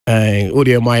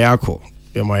Ode Mayako.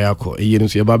 Mayako, you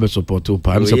see a baby support to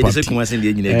Pam support.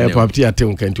 Party at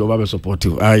Tim can to a baby support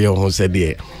to Ayo who said,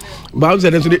 dear. Bounce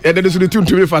and it's the tune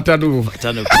to me for Tanu.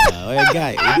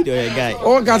 Guy.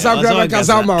 Oh,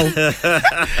 Casama.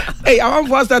 Hey, I want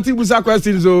first that was a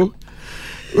question, so.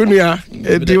 Unia,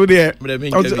 do there.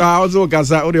 Also,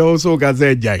 Casa, also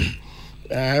Gaza Jai.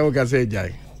 I say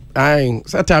Jai. I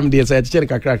said, time they said, check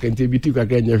a crack and TB2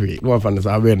 again, every one of us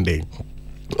are vending.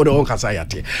 Peace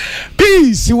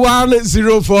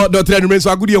 104.3 remains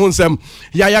so good honsem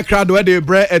yaya crowd where they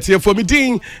bre etie for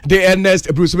meeting the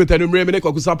Ernest Bruce Smith and remember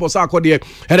ko support akọ de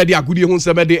and the agudi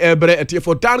honsem de bre etie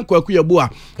for Dan Kwaku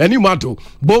Yeboah ani mato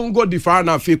bongo di far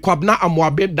na fe kwabna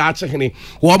amoabe da chehene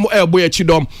wo mo ebo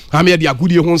echidom ame de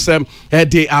agudi honsem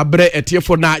de abre etie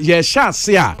for na ye sha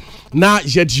se a na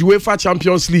ye UEFA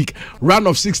Champions League round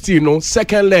of 16 no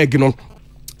second leg no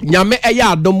nyame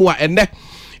eya adomu a ene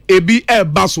ebi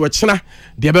baso echina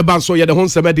de bebanso ye de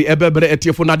honseme de ebebre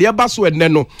etiefo na de baso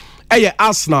eneno eye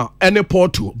Arsenal ene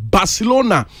Porto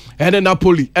Barcelona ene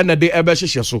Napoli ene de ebe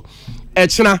hihye so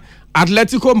echina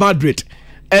Atletico Madrid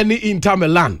ene Inter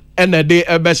Milan ene de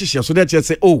ebe hihye so de che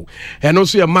say oh eno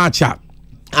so ye match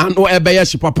and o ebe ye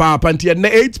papa pantie na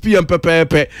 8 p.m.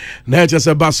 pepepe na che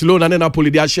say Barcelona and Napoli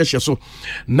dia hihye so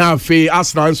na fe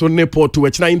Arsenal so ne Porto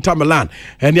echina Inter Milan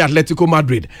and Atletico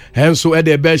Madrid and so e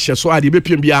de be hihye so ade be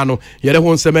piem bia no ye de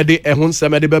honseme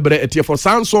de bebre etie for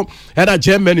sanso e da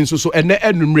Germany so ene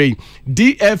enumre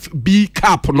DFB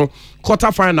Cup no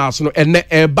quarter finals no ene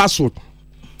e baso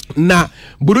na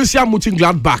Borussia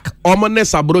Mönchengladbach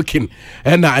omonesa broken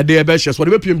na de be hye so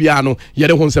de be piem bia no ye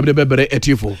de honseme de bebre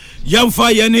etie for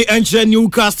Yamfa yeni enche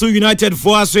Newcastle United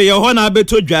for us ye hona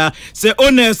betodwa se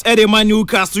owners e de man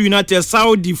Newcastle United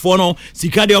Saudi for no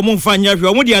sika de omfa nya hwe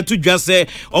omo de atodwa se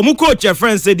omo coach e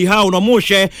friend se di how no mo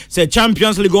hwe se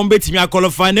Champions League on betimi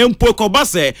qualify na mpo ko ba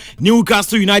se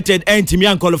Newcastle United entimi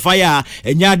an qualify a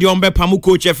enya de ombe pam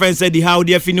coach e friend se di how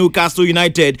de fi Newcastle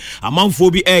United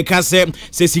amanfo bi e ka se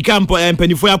sika mpo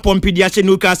empanifo ya pompi di ache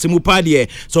Newcastle mu padie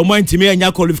so mo entimi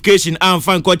enya qualification an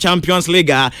fan ko Champions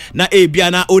League na e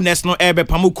bia na no ebe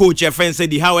pamu coach e friend say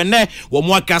di how ene wo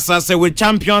mo akasa say with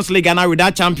Champions League and with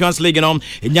that Champions League no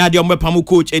enya de ombe pamu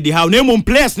coach e di how na mum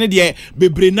players ne de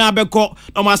bebre na beko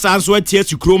no masa anso atie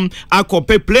sukrum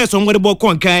akope players on wede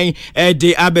boko kan e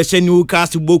de abese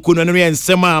Newcastle boko no no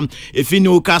ensema e fi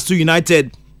Newcastle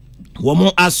United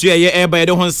womo asue ye eba ye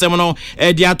de honsem no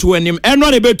e de ato anim eno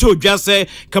ne beto dwa se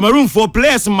Cameroon for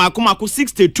players mako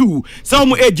 62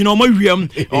 some age no mawiam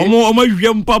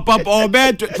omo pop or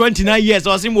bet 29 years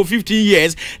or sim 15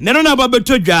 years neno na ba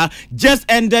beto dwa just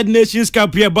ended Nations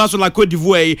Cup here Barcelona Cote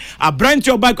d'Ivoire a branch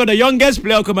your back on the youngest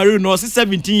player Cameroon no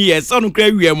 17 years on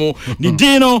kra wiam ni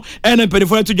dino eno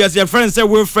pedifo to just your friend say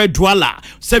Wilfred Douala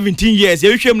 17 years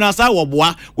ye hwem na sa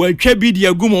woboa wa twa bi de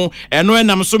agumo eno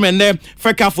enam so menne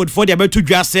feka for the about to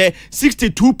just say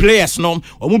 62 players no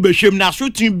omo behwem na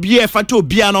shooting bia fato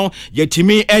bia no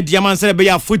yetimi e diamond say be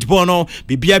ya football no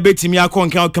bibia betimi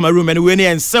akonkan Cameroon and we ne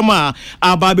ensema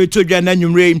aba beto dwa na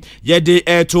nwumre ye de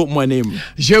eto monem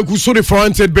je guso the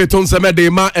fronted beton sema de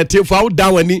ma etifo out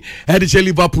down ani e de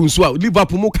Liverpool so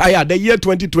Liverpool mu kaya the year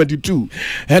 2022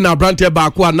 and abrante ba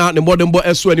ko na ne modern boy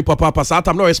eso ani papa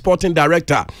satam no sporting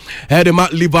director e de ma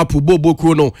Liverpool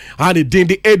bobo no and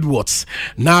the Edwards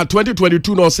na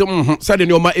 2022 no se said the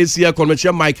Noma ACL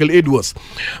convention Michael Edwards.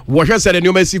 What said the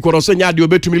Noma AC Coroso nya de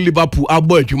obetumi Liverpool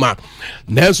abo adwuma.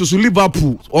 Nanso so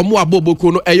Liverpool omo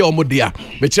aboboko no eye omo dia.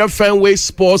 Beche Fenway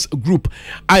Sports Group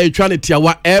I trying to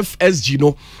tiawa FSG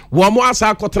no. Womo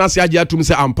asa akotena se agye atum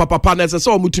se ampa papa na se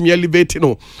so omutumi elevate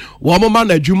no. Womo ma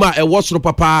na adwuma e wo soro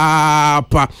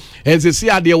papa ense si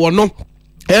ade wo no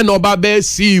Enobabe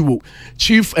CEO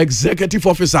Chief Executive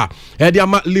Officer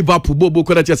Ediama Liverpool Bobo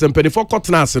Kona Chesempeni for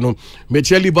Cotnas no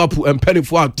Meche Liverpool and penny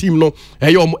for our team no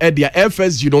Eyom Edia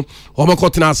FSG no Omo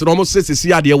Cotnas no almost says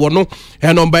see ade wono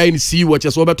enomba ni CEO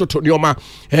cheso beto to nioma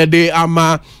ede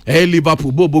ama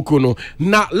Liverpool Bobo Kono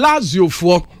na Lazio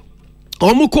for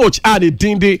Omu coach ade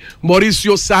dinde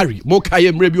Mauricio Sarri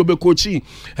mokaye mrebi obe coachi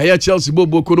eye Chelsea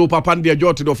bobo kono papa ndi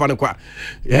ajot do fane kwa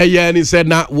eye ni said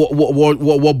na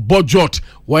wo budget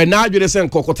we na adwere sen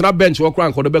kokotena bench wo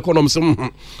kran ko do be konom sem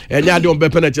enya de on be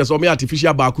penalty so me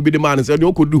artificial ba ku bi de man se de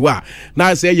okodu ha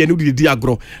na se eye ni didi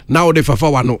agro na wo de fafa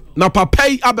wa no na papa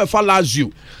yi abefa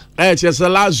Lazio Chelsea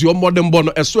Lazio modern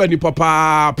bono eso ani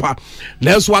papa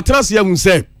na so atrase ya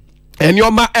unse and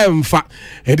your ma emfa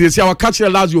it is our catch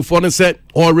Lazio for say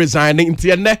or resigning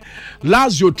into ne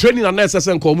Lazio training and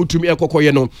necessary come to me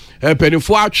ekokoye no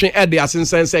penifo atwe e de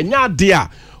asensen say nya de a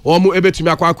omo ebetumi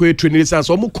akwa training sense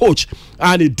omo coach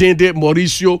and Dende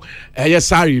Mauricio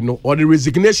Sarri no or the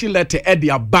resignation letter e de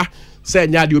aba say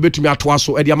nya de obetumi atoa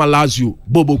so e de ama Lazio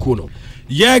Boboko no.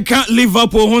 Can't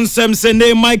Liverpool Hunsem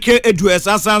Sene Michael Edwards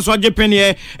Asanso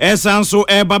Japania Esanso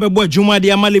Babebo Juma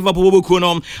de Ama Liverpool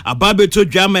Bokunom Ababe to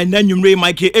Jam and Nanumre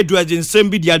Michael Edwards in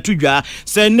Sembi dia Tuja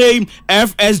say name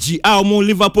FSG Almo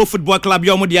Liverpool Football Club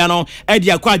Yomodiano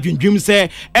Edia Quadrin Dream say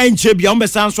NJ Biombe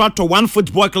Sanso to one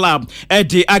football club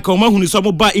Edi Akoma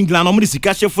Hunisomo ba England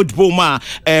Omusikashe football ma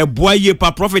Boye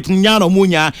pa Prophet Nyano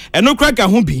Munya and no cracker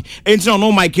humbi enti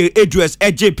no Michael Edwards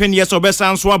EJ Penies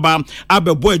Obesanso Aba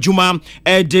Abebo Juma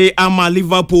Ede ama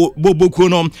Liverpool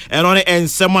Bobokuno and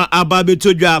ensema ababe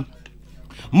todwa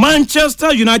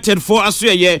Manchester United for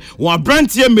Australia one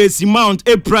brantie Messi Mount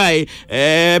April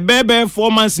bebe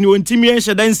 4 months ni ontimi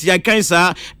enhyedansi ya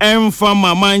kansa from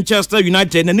Manchester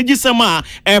United na nigisema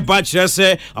bachelor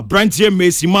say brantie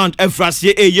Messi Mount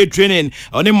Efrasie ye training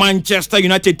on Manchester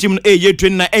United team ye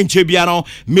training na enchebia no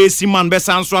Messi Mount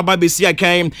besanso ababesi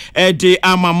akan de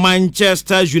ama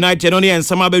Manchester United on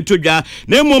ensema betodwa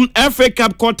na mum FA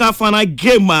Cup quarter final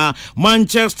game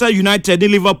Manchester United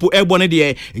Liverpool ebone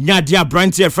de nya dia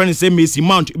brantie friend say Messi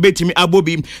Mount betimi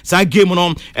abobi sa game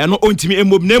no eno ontimi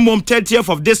emob na mom 30th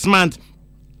of this month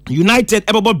United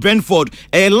about Brentford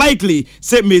likely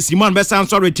say Messi Mount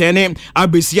besanso returning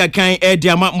abesi akan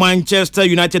ediama Manchester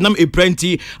United nam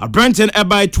apprenti Brenton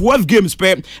by 12 games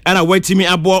per and awaiting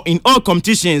abo in all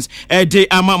competitions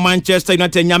ama Manchester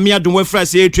United nyamia don we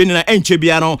frase training na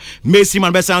enchebiano Messi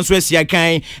Mount besanso esi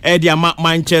akan ediama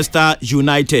Manchester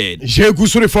United je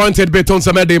gusuri fronted beton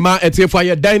samede ma etefo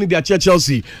ye dining dia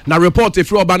Chelsea na report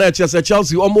if you obana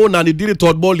Chelsea omo na ni dili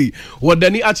third boli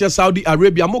wodani ache Saudi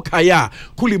Arabia mukaya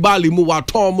Bali mu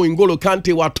watomo Ngolo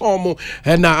Kante watomo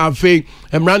na afi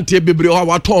emrante bebre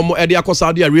watomo e de akọ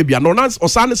Saudi Arabia no na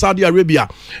osane Saudi Arabia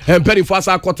emperi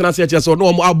fasa akọtena se Chelsea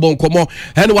no mo abon komo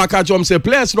and waka jom say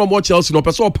players no more Chelsea no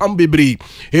person pam bebre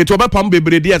e to be pam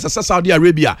bebre dey se Saudi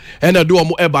Arabia and do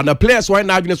mo eba na players why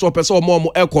na agnes so person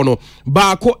mo ekono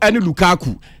baako ene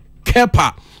Lukaku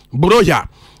Kepa Broja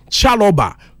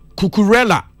Chaloba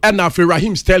Cucurella and after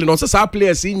Raheem Sterling no say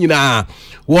players nyina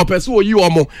wo pese oyi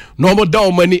omo no omo da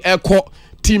omo ni eko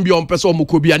team bi on pese omo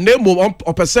ko bia na mo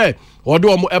o pese o de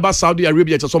omo eba Saudi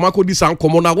Arabia che so makodi san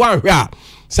komo na wan hwe a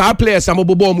sa players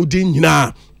amobobo omo din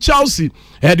nyina Chelsea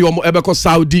e de omo ebe ko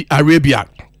Saudi Arabia.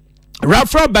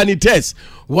 Rafa Benitez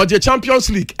was the Champions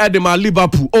League at the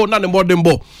Liverpool. Oh, na ne modern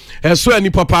bo. So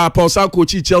any papa sa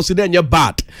coach Chelsea then you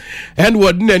bad. And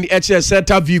what any HS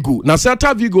Celta Vigo. Na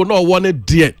Celta Vigo no one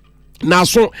dear. Na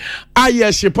so aye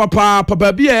she papa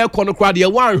bi e kono kwa de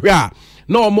wan hwe a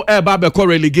no mo eba be ko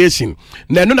relegation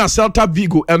na no na Celta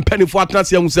Vigo empany for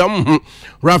atnase hu se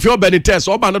Rafael Benitez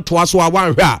oba no toa so a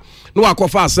wan hwe a no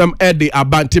akofa asem e de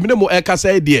abantim ne mo e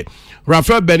kasa e de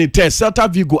Rafael Benitez Celta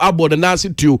Vigo aboard na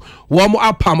situ wo mo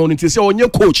apam on se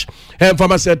onye coach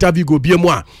from Celta Vigo biemu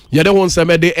a ye de won se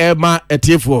me de e ma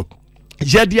etifo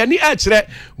je de ani e kire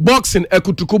boxing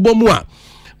ekutukubo mu a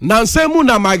Nansemu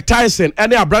na Mike Tyson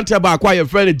ene abrante ba akwa ye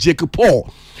friend Jake Paul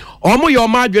omo yo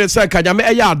ma dwere se kanyame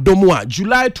eya adomu a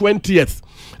July 20th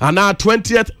ana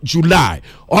 20th July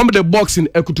omo the boxing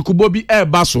ekutukubo bi e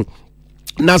baso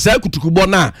na se ekutukubo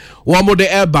na omo the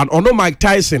urban ono Mike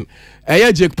Tyson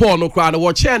eye Jake Paul no kwa na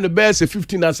wo che ne be se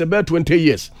 15 and se be 20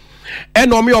 years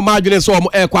eno omo yo ma dwere se omo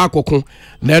e kwa akoko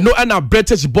na no na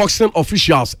British boxing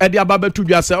officials e de ababetu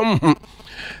dwa se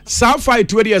Sa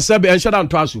fight we dey sebe enshada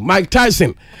ntoaso Mike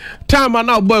Tyson time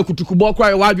na boy kutukubo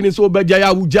kwa wadwini so obegya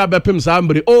ya wugya bepem sa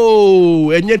mbre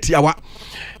enye tiawa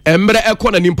embre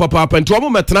ekọ na nim papa nto mo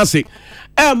metena se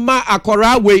emma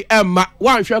akora we emma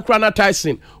wanhwe kra na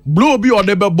Tyson blow bi o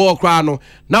de be ball kra no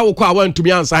na wo kwa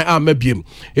wantumi ansan amabiem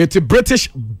it British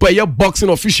boxing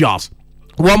officials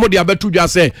Wamo di abetu dwa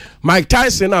say Mike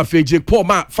Tyson and Jake Paul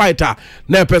ma fighter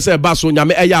na pese ba so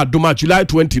nyame eya adoma July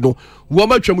 20 no wo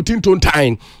ma twamutinto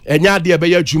ntan enya de ebe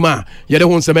ya dwuma ye de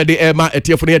hon seme de e ma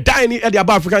etiefo ne dine e de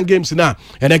aba African Games na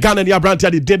ene Ghana ni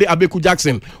abrante de Dede Abeku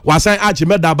Jackson wasan age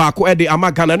meda ba ko e de ama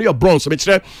Ghana no bronze be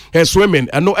kire swimming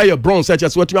eno e bronze e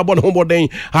chese watumi abon ho boden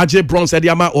age bronze e de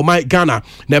ama o my Ghana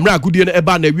na mra agudie no e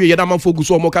ba na wie ye da man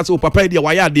foguso o mo kase o papa de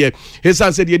wa ya de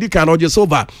esan se de di kan o je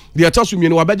silver de atasu mi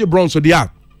no wa beje bronze de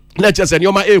a let's just say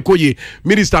Yoma Ekoye,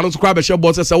 Minister no subscribe share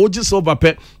boss say would silver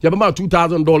pay yabama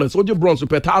 $2,000, would bronze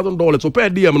pay $1,000, so pay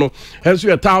DM no, hence you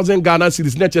 1,000 Ghana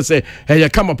cedis. Let's just say hey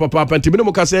come up and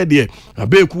Timino ka say there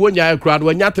abeku wonya crowd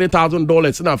when ya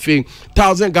 $3,000 na fe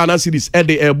 1,000 Ghana cedis e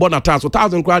de bonata so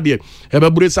 1,000 crowd there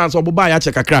ebebure sans obuba ya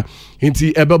che kakra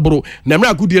nti ebebro na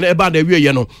mra kudie na eba na wie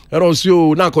ye no ero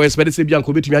so na ko expect say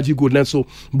bianco betumi agi gold na so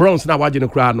bronze na waje no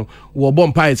crowd no wo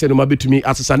bom pie say no ma betumi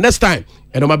asesa next time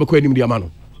e no ma be ko anim dia ma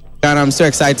no. And I'm so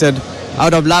excited. I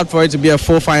would have loved for it to be a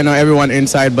full final, everyone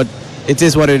inside, but it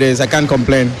is what it is. I can't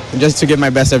complain. Just to give my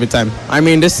best every time. I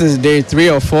mean, this is day 3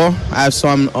 or 4. I have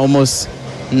swum almost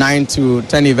 9 to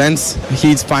 10 events,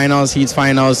 heats, finals,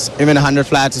 even 100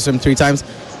 fly to swim 3 times.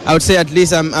 I would say at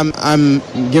least I'm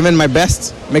giving my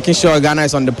best, making sure Ghana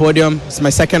is on the podium. It's my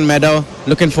 2nd medal.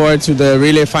 Looking forward to the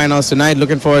relay finals tonight.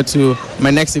 Looking forward to my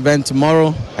next event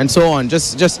tomorrow, and so on.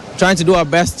 Just trying to do our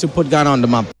best to put Ghana on the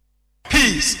map.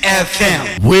 Peace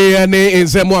FM. We any in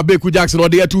some more Beku Jackson or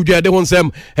the 2 de on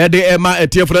some head the Emma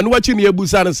at your friend watching your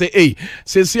busan and say, hey,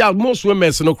 since you most women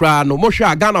no cry no more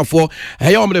Ghana for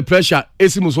hey on the pressure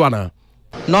Esimuswana.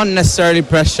 Not necessarily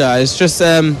pressure. It's just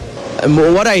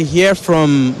what I hear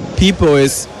from people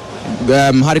is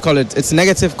how do you call it? It's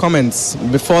negative comments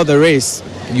before the race.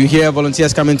 You hear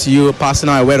volunteers coming to you, passing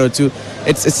out a word or two.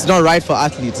 It's not right for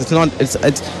athletes.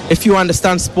 It's if you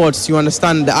understand sports, you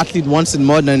understand the athlete wants it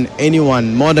more than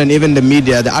anyone, more than even the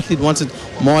media. The athlete wants it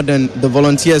more than the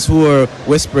volunteers who are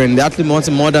whispering. The athlete wants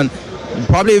it more than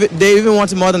they even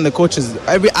want it more than the coaches.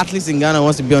 Every athlete in Ghana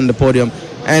wants to be on the podium.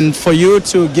 And for you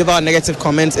to give out negative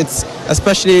comments, it's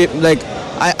especially like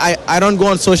I don't go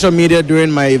on social media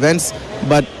during my events,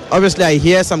 but obviously I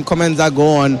hear some comments that go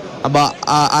on about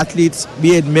athletes,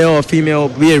 be it male or female,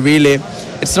 be it relay.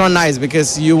 It's not nice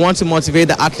because you want to motivate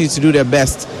the athletes to do their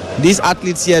best. These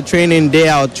athletes here training day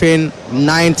out, train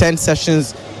 9-10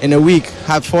 sessions in a week,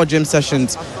 have 4 gym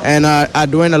sessions, and are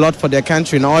doing a lot for their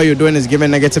country, and all you're doing is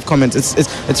giving negative comments.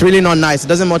 It's really not nice. It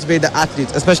doesn't motivate the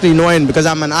athletes, especially knowing, because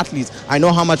I'm an athlete, I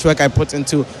know how much work I put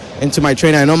into my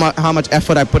training. I know how much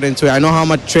effort I put into it. I know how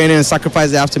much training and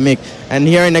sacrifice they have to make. And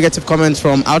hearing negative comments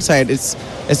from outside, it's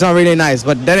not really nice.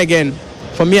 But then again,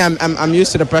 for me, I'm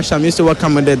used to the pressure. I'm used to what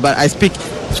comes with it. But I speak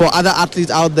for other athletes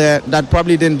out there that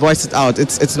probably didn't voice it out.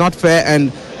 It's not fair,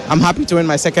 and I'm happy to win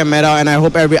my 2nd medal, and I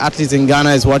hope every athlete in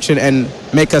Ghana is watching and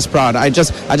make us proud. I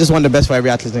just want the best for every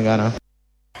athlete in Ghana.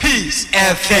 Peace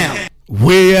FM.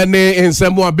 We any in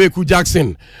some more Beku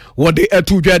Jackson. What the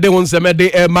 2 de on some de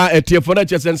Emma at your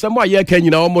furniture and some more year can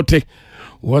you know mote.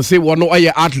 Was say one no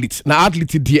athlete. Na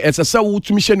athlete di esese wo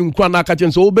tumi hye nkwa na aka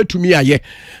chen so obetumi aye.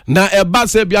 Na eba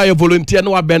se bia ye volunteer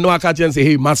no abeno aka chen say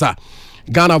hey massa.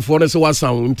 Ghana for no se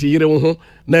wasan nti yire wo ho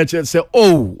na che say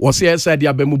oh was say said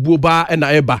ya bemubuo ba na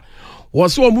eba.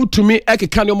 Was so mutumi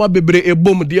ekeka ne ma bebre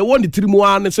ebom de won tirimu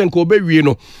an se nka obewie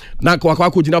no na kwa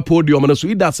akogina podium no so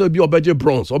ida se bi obeje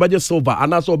bronze obeje silver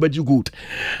ana so obeje gold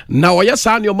na oye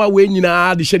sa ne ma we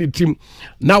nyina de hye ne tim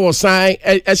na wo san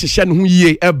ehye ne ho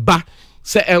yie eba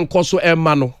se enko so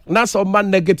emma no na so ma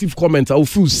negative comment o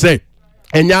feel say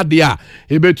enya de a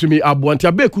ebetumi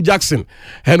aboanti Beku Jackson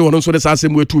hen wono so de sa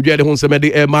asem wetu dwe de ho nsem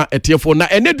de emma etiefo na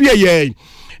enedue ye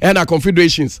ena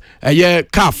confederations eye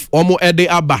CAF omo ede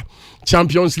aba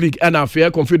Champions League and Fair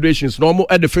Confederations normal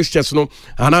at the fixtures no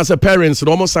and as a parents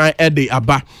normal sign at the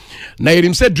aba na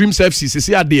him said Dreams FC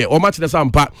see ade o match the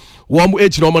sampa one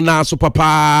age normal na so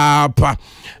papa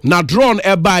na drawn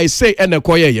by say and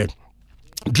ekoye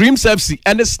Dreams FC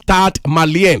and Start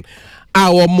Malien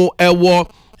our mo ewo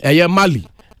Mali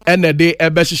and the day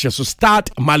ebeshishe so Start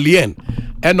Malien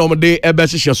and no day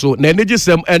ebeshishe so na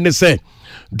negisem and say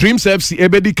Dreams FC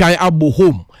ebedi kan abo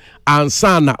home and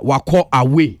sana wako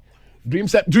away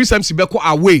Dreams MC beko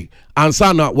away and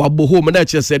sana wabo home na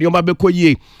che said yoma beko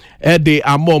ye e de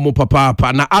amomo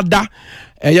papa na ada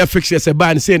ye fixtures e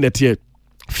ban say net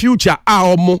future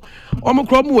omo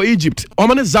krom wo Egypt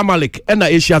omo ne Zamalek na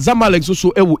Asia Zamalek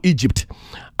so e wo Egypt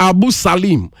Abu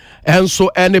Salim enso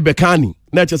ene Bekani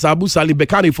na che Abu Salim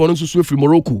Bekani for no so free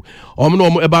Morocco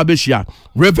omo eba behia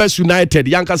Rivers United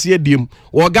yankase edim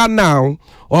wo Ghana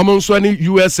omo so any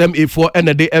USMA for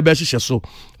ene de ebe hihye so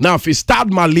now if Start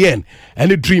Malien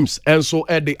any Dreams enso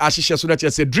e de ahihye so na che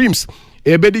say Dreams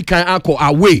ebedi kan akọ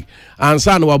away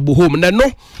ansa na wabo home na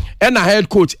no ena head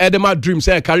coach Edema Dreams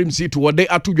e Karim C to what they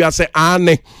atudwa say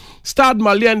ane Start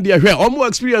Malien de hwe omo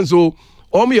experience o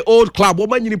omo old club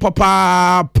omo nyini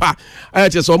papa pa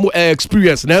just omo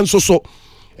experience na enso so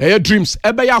Dreams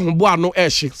ebe ya hobo ano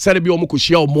ehye sere bi omo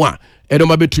kohia omo a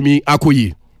edoma betumi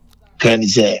akoyi can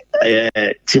say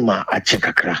tima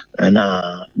achekakra and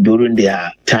during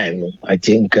their time I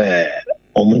think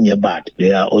Omunye bad.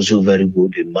 They are also very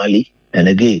good in Mali. And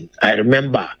again, I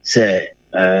remember, say,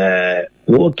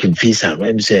 working visa,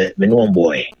 I'm say, me one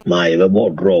boy, my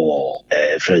board draw,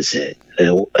 friend say,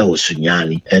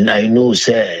 Sunyani. And I know,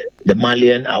 say, the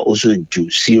Malian are also into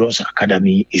serious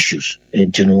academy issues.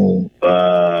 And you know,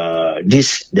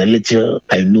 this the little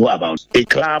I know about a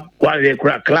club,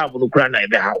 club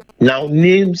now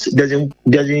names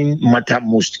doesn't matter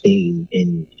most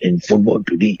in football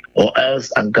today, or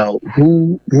else uncle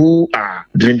who are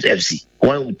Dreams FC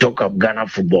when we talk of Ghana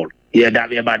football. Yeah, that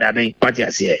be about that. What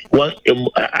you say? One,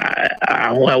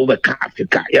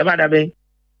 Africa. Yeah, about that.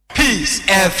 Peace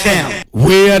FM.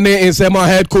 We are in Sema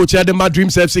head coach at the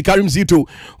Dreams FC Karim Zito.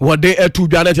 What they are to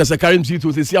Ghana as a Karim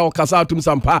Zito. They see our Casa to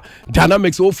Sampa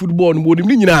dynamics of football.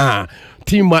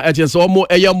 Team HS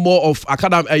almost a year more of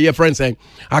academy friends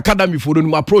academy for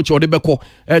the approach or the beko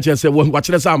HS watch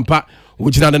the Sampa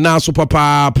which is now super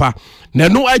papa.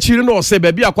 No actually no say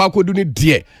baby akwa do ni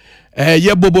dear.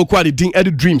 Yeboah quality ding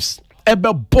Eddie Dreams.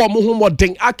 Ebe bomb homo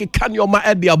ding ake kan your ma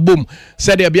Eddie boom.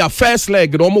 Said there be a first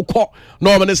leg no mo ko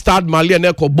normally start Mali and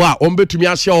Eko Boa. Betumi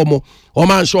ahye omo.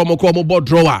 Oman show omo ko omo board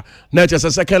drawer. Na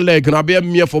just second leg na be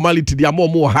mere formality dia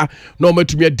mo ha. No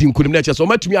betumi din kunim na just o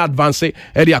betumi advance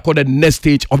Eddie accord the next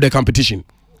stage of the competition.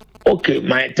 Okay,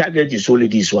 my target is only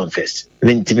this one first.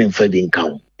 Team fading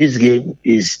count. This game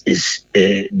is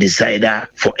a decider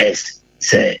for us.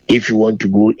 Say if you want to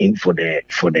go in for the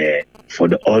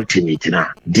ultimate now,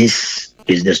 this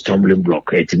is the stumbling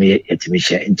block. It may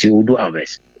until we do our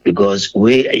best, because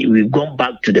we've gone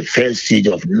back to the first stage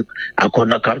of a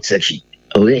knockout section.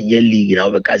 We in your league now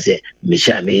because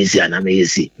Misha Mesi and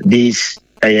Amesi. This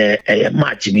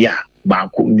match we are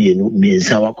back means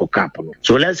our cup.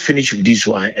 So let's finish with this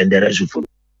one and the rest will follow.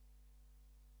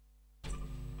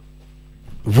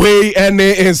 We in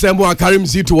Sembo Karim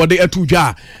Zito what they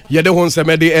atuja ye de hon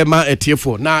semede e ma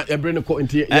etiefo na e bring ko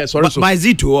nti sorry so my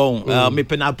Zito me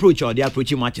pen approach or the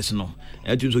approaching matches no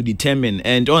to so determine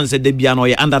and on said they be an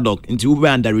underdog into we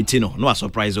under retino no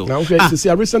surprise now okay see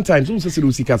recent times who say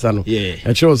Lucy Kasano yeah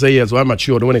and sure say yes we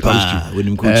mature when it comes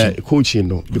to coaching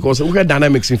no because we get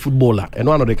dynamics in footballer and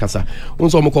one of the kasa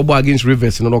unso mo ko against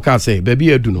Rivers no ka say baby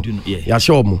edu no ya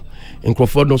sure mo in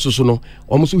Crawford no so no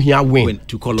almost here win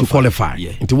to qualify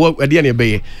into what at the end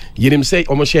be yenim say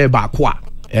almost share back kwa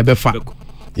ebefa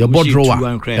your board drawer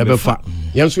ebefa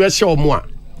yenso share mo a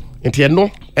into no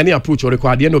any approach or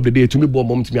require the end of the day to me bomb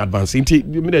mom to me advance into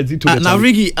now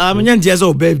Ricky nyantia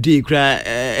o birthday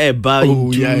cry ba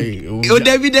oh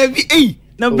David eh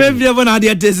na birthday ever na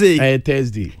dey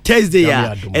Thursday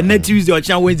yeah and next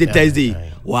Tuesday or Wednesday Thursday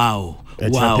wow.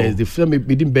 Wow. Thursday, film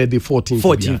within birthday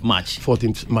 14th March.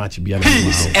 14th March.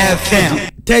 Peace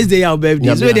FM. Thursday our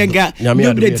birthday. So they got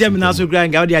nobody tell me now so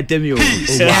grand. How they tell me?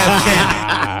 Peace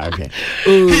FM. Okay.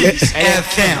 Peace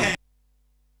FM.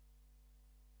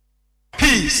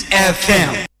 Peace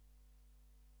FM.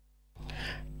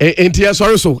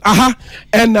 Sorry so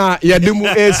and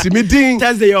yademu meeting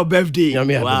Thursday your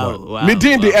birthday. Wow.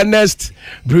 Meeting the Ernest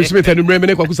Bruce Smith and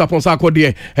Remene kwakusa ponsa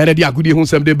akode and the agudi hu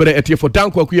sem de bere etie for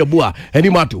dan kwaku Yeboah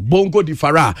and mato bongo di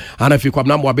fara and if you kwam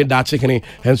na mo abenda chicken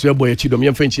and so Yeboah chi dom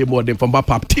yemfanchi mo dem from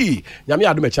pap tea nyame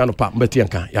adom e channel pap mbeti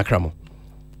anka yakramo.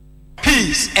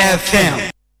 Peace FM.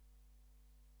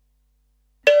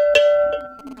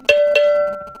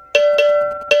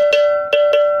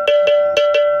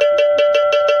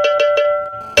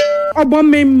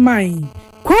 Obome mine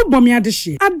ko bomi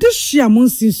adehye mun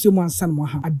sinsu mu ansan mo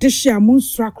ha adehye mun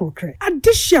sura krokre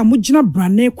adehye mu gina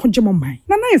brane koje mo man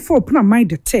na na efo opuna mind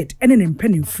the third ene ne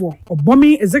mpanimfo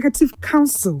Obomi executive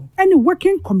council ene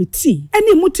working committee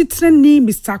ene mutitreni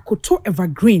Mr. Koto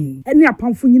Evergreen ene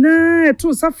apamfo nyina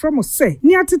eto sa from say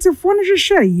ni atetefo no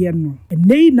hwehwe ye no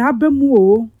ene na abamu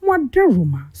o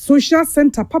Roma social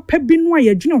center papa bi no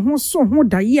ayadwene ho so ho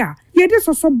daye a yede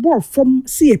soso ball from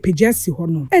see epejasi ho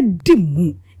no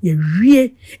edimu ye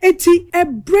wie eti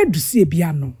Brebre see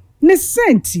bia no ne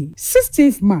senti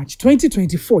 16th March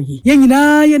 2024 ye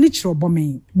nyina ye ni kiro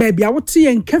bomen baby a wote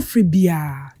ye nkafri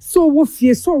bia so wo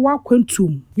fie so wa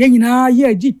kwantum ye nyina ye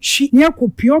agi twi ne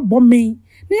akopio bomen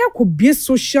ne akobie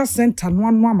social center no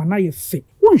anu amana ye fe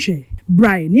wonhwe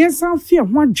Brian ne san fie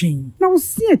ho adwen na wo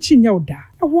se achi nya oda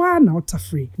wa na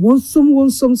otafre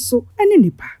wonsom so ene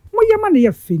nipa moyama ne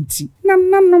ye fenti na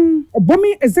nanom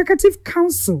Obomi executive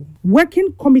council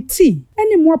working committee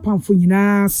ene mo apamfo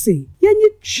nyina se yenye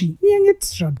twi yenye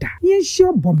trada yenhye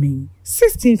Obomi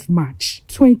 16th March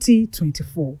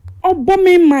 2024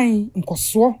 Obomi man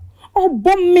nkoso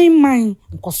Obomi man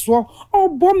nkoso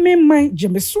Obomi man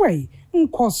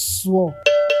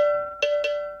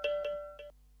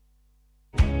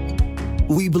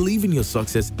We believe in your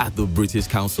success at the British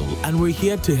Council, and we're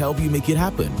here to help you make it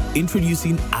happen.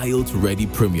 Introducing IELTS Ready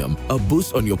Premium, a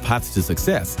boost on your path to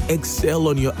success. Excel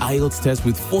on your IELTS test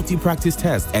with 40 practice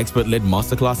tests, expert-led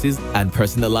masterclasses, and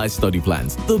personalized study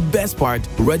plans. The best part,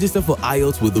 register for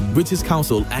IELTS with the British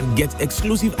Council and get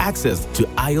exclusive access to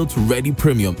IELTS Ready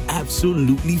Premium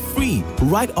absolutely free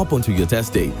right up until your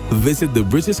test day. Visit the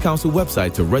British Council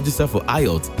website to register for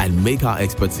IELTS and make our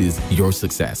expertise your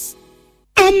success.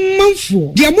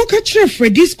 Amanfo, the Amoka Chere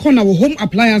Freddy's Corner Home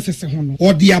Appliances hono.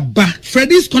 Or the Abba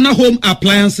Freddy's Corner Home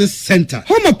Appliances Center.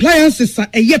 Home appliances are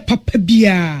a ye papa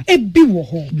bia, e bi wo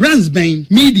ho. Brandsbane,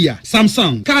 Media,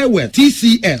 Samsung, Kaiware,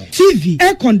 TCL, TV,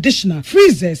 air conditioner,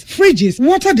 freezers, fridges,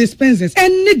 water dispensers,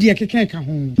 and media kekeka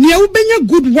ho. Nia ubenya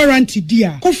good warranty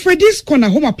dia. Ko Freddy's Corner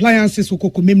Home Appliances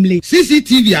ukoko memle.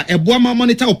 CCTV a Boama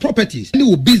monitor of properties,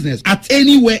 any business at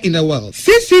anywhere in the world.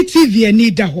 CCTV a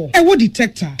need ho. A wo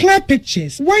detector, clear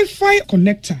pictures, Wi-Fi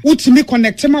connector. Utimi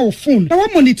connect ma wo phone. Na wa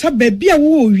monitor baby a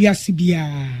wo wiase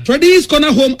bia. Freddy's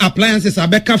Corner Home Appliances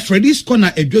abeka Freddy's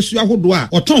Corner edwosu ahodo a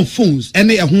oton phones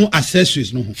ene ho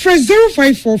accessories no ho. Fresh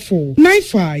 0544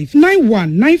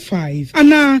 959195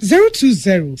 ana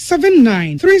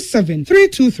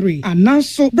 02079373323 ana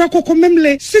so brakoko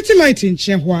memle City Light in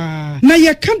Chehwa. Na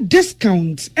ye can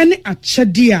discount ene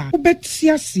achadia.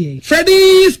 Ubetiasie.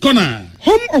 Freddy's Corner,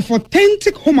 home of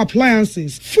authentic home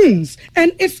appliances, phones,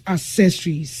 and its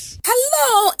accessories.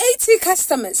 Hello, 80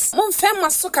 customers. Mon fema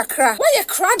sokakra. Why a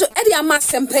crowd Eddie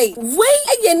Amasempe? Way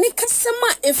a ni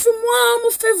customer if you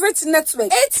want favorite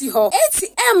network. 80 ho.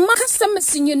 80M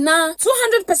customers in you now.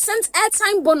 200%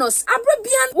 airtime bonus.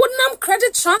 Abrabian would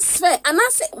credit transfer. And I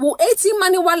say, wo 80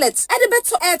 money wallet. Eddie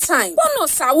better airtime.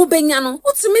 Bonus a ubenyano.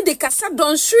 Utimi de kasa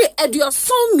don shri ed your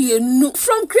son me nu.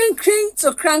 From crane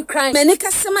to crank. Many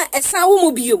customer esa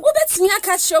umubiu. Ubet me a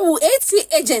catch you 80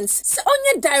 agents. Se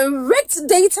onye direct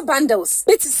data bundles.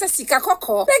 It is Sika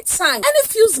Coco, big time, and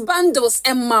fuse bundles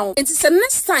and mount. It is the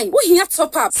next time we hear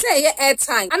top up, say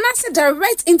airtime, and I say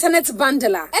direct internet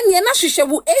bundler. And Yanashisha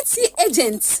will 80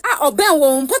 agents are oben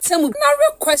won't put them with no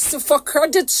request for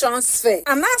credit transfer.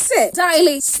 And I say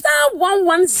dial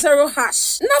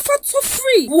 *110#. Now for two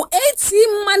free, will 80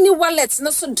 money wallets,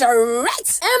 no so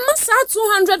direct, and must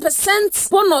 200%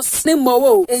 bonus.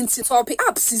 Nemo into top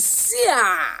apps is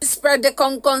here. Spread the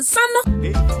conconsano.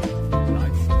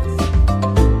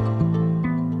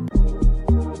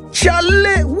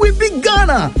 Chale, we be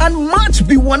Ghana and March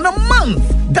be one a month.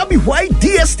 That be why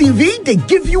DSTV, they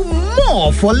give you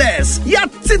more for less. Ya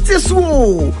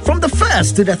titiswo. From the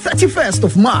 1st to the 31st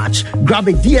of March, grab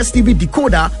a DSTV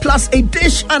decoder plus a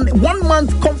dish and 1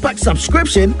 month compact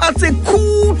subscription at a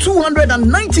cool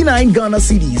 299 Ghana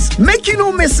cedis. Make you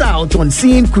no miss out on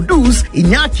seeing Kudus,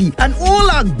 Iñaki, and all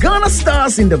our Ghana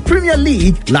stars in the Premier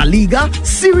League, La Liga,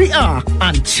 Serie A,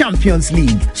 and Champions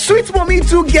League. Sweet Mommy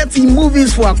too gets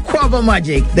movies for Aquava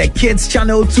Magic, the kids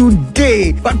channel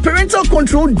today, but parental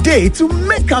control day to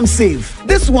make them safe.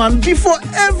 This one be for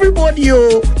everybody,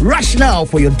 yo. Rush now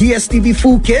for your DSTV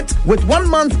full kit with 1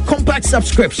 month compact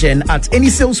subscription at any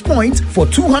sales point for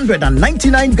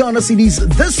 299 Ghana cedis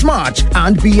this March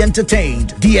and be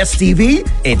entertained. DSTV,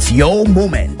 it's your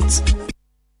moment.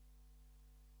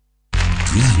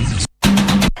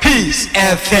 Peace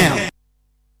FM.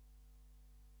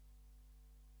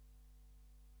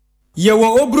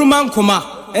 Yewo obruman koma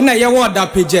ena yewo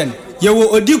dapejen yewo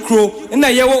odikro ena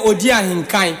yewo odi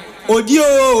ahenkan odi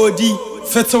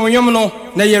fetonwom no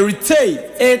na ye retay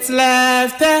it's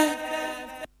left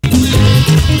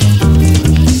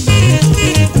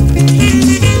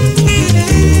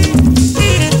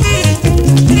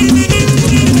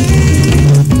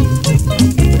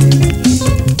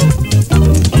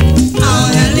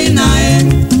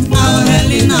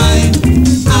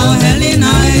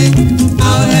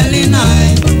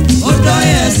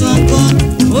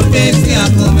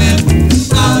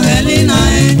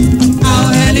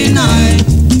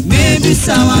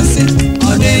Sawasi,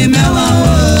 ode mewa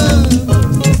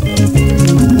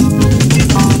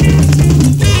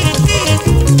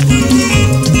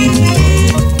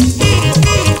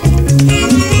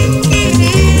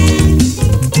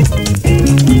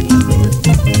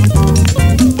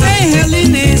Hey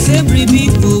Helene, se bribi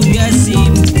ku yasi.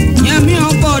 Nyami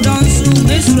obodon su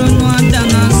besro no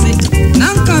adanase.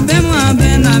 Nanka bema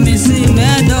bena misi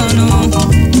medono.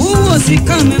 Uwo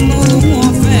sikame mo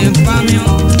ofe pamio.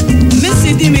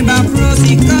 Dimi ba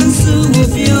prosi kansu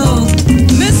ofio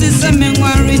Messi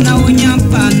semenwari na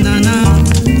unyampa nana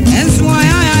Ensu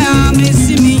ayaya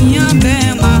Messi minya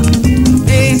bema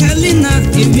Helena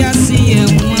kivyasi ye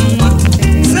mwa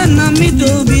Sena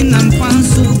midobi na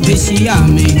mpansu bishi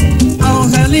yame Au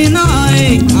Helena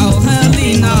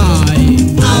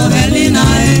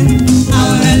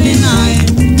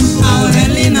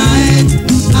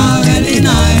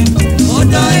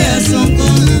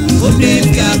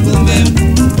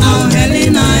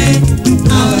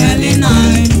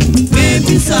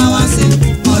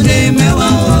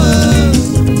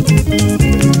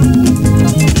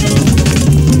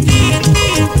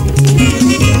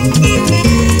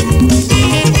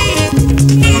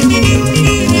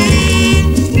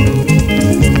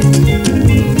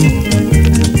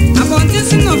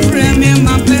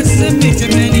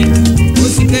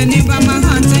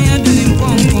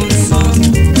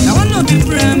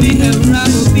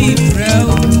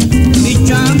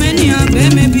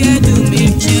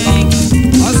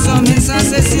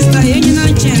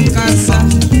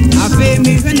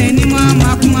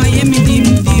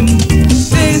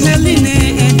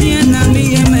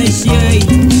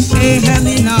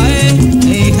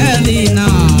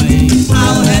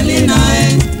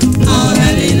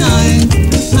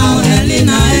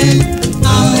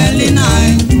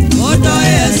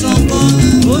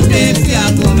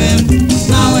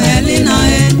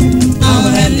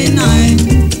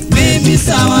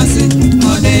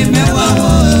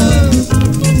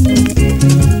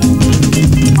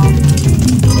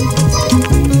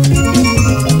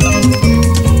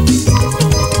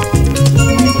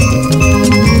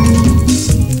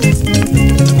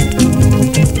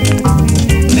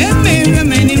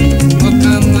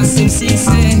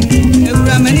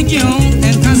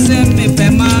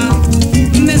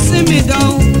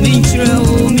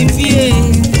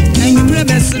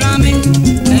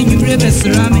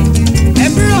Srami,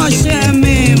 every share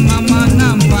me, Mama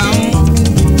Nampao.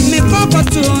 Me Papa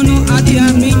Tono,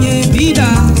 Adia Mine Vida.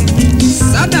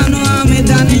 Sadano,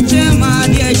 Medani Jema,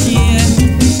 dear Shia.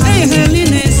 Hey,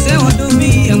 Helene, say what do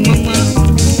me, and Mama.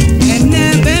 And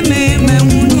never me,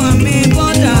 Muna, me,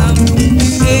 Boda.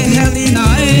 Hey, Helena,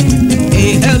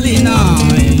 hey, Helena.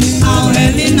 Oh,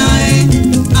 Helena,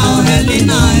 oh,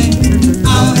 Helena,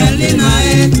 oh, Helena,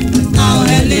 oh,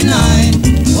 Helena.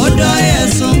 Odo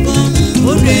Yesongo,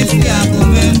 Odo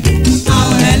Fiakome.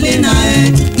 Oh, Helena,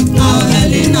 oh,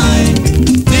 Helena.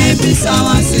 Baby,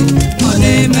 Sawasi,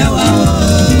 Ode Mewa.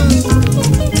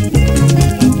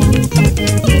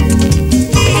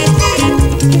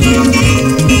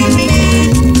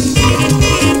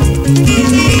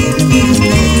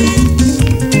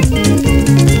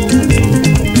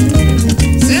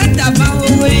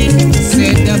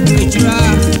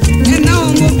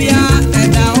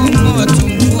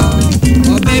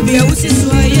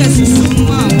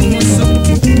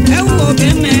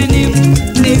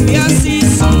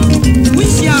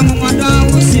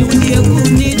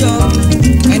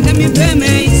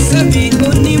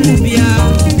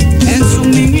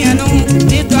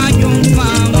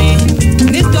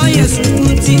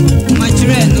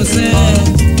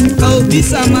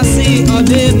 Bisamasi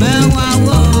ode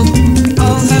mewawo.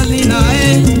 Oh Helena,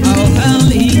 oh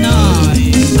Helena,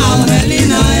 oh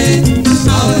Helena,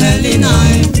 oh Helena,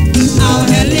 oh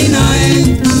Helena,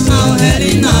 oh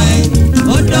Helena.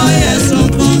 Odo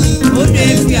Yesongo, ode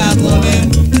Fiakome.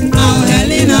 Oh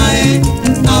Helena,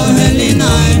 oh Helena.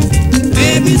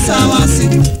 Baby Sawasi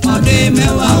ode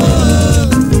mewawo.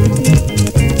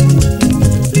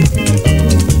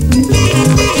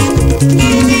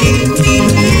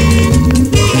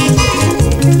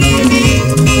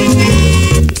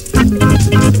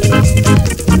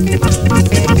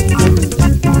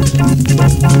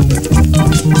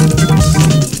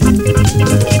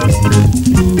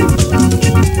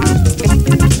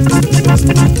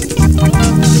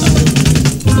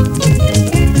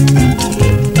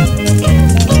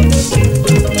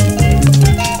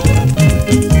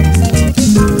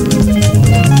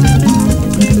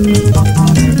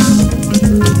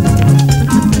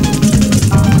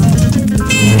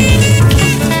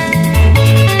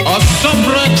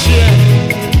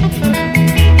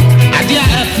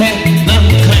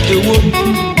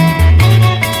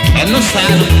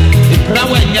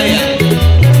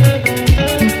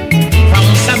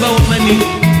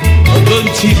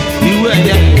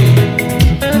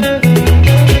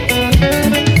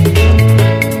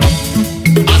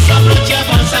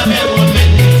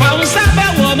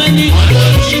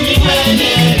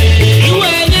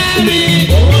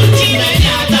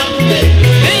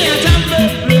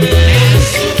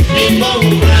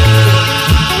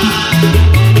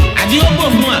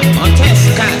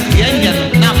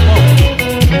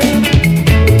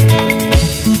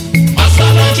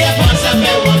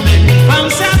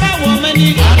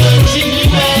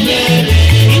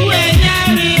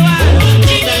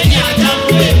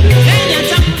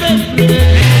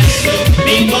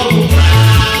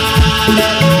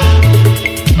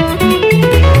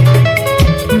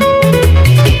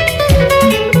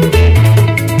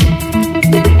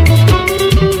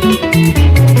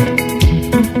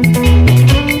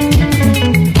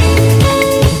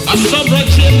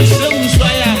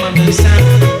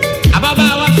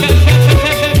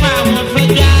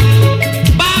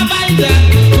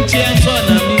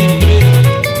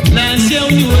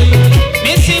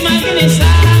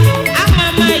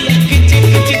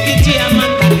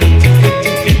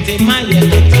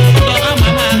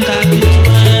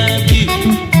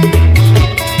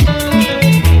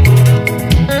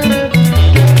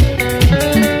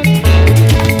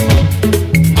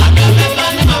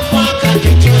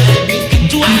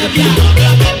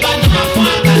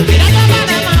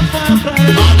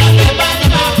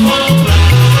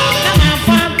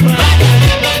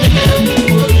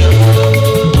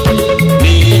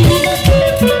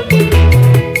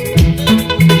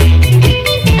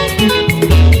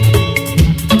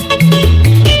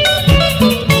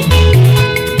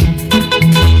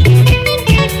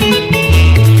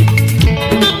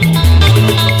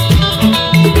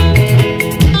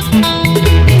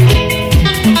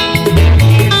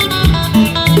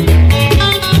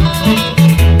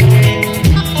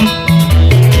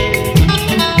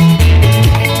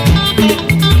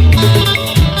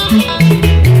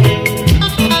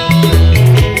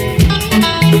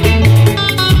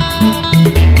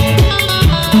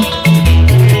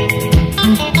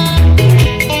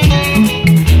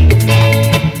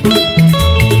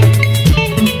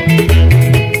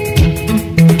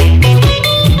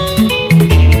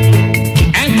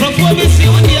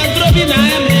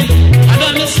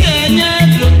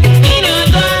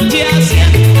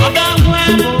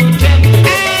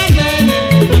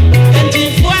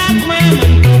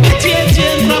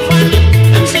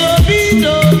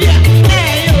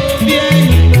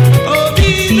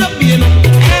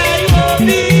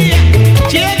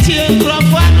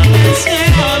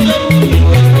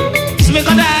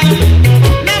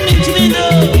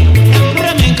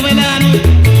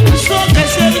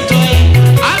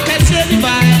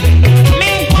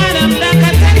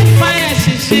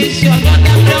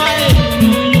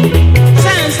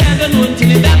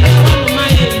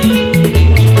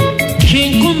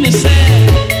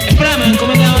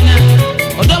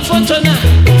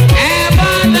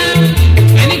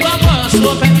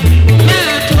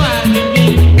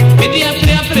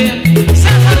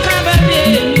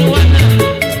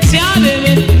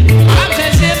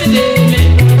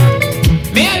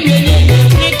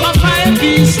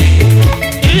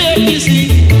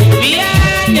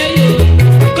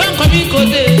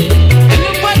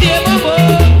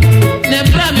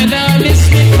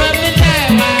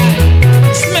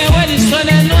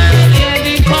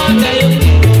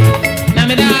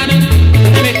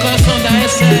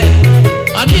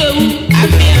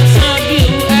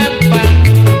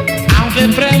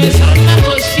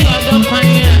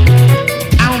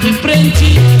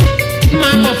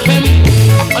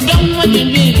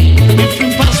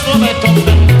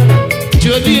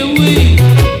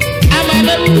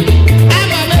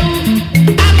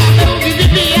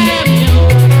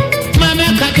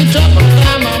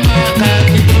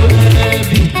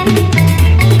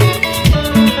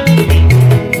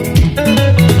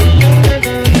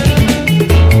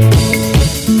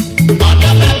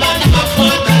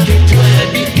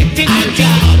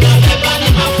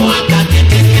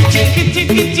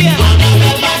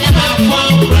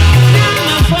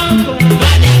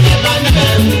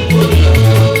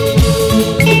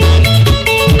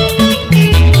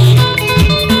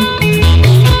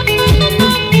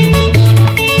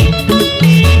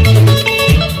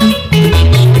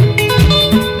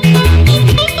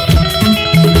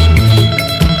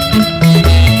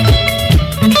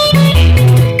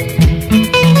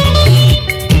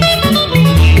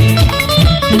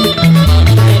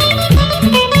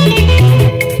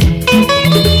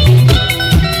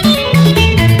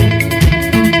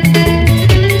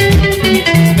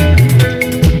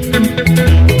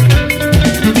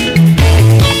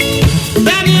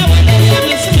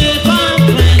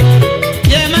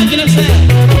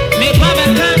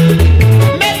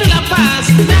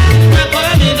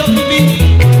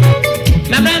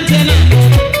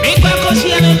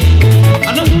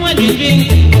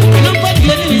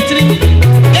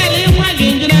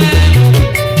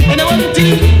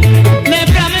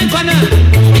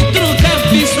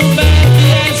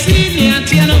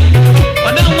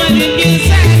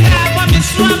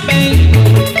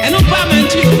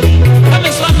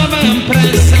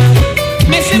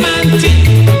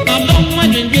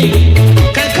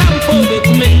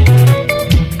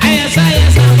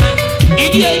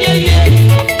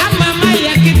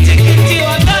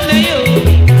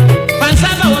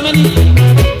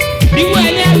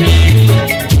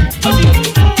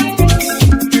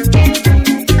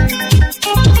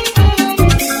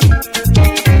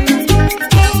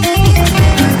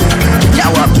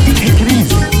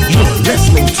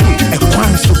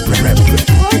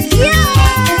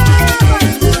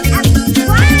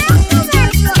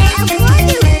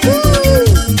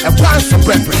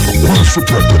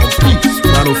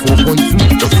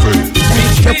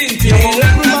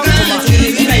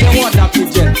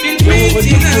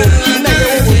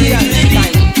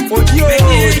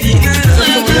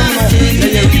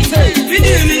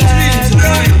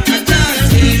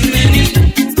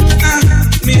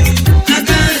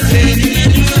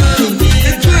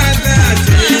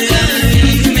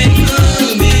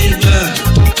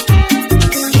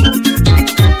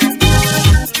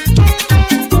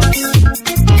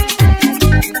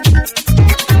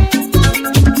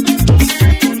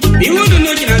 You wouldn't know.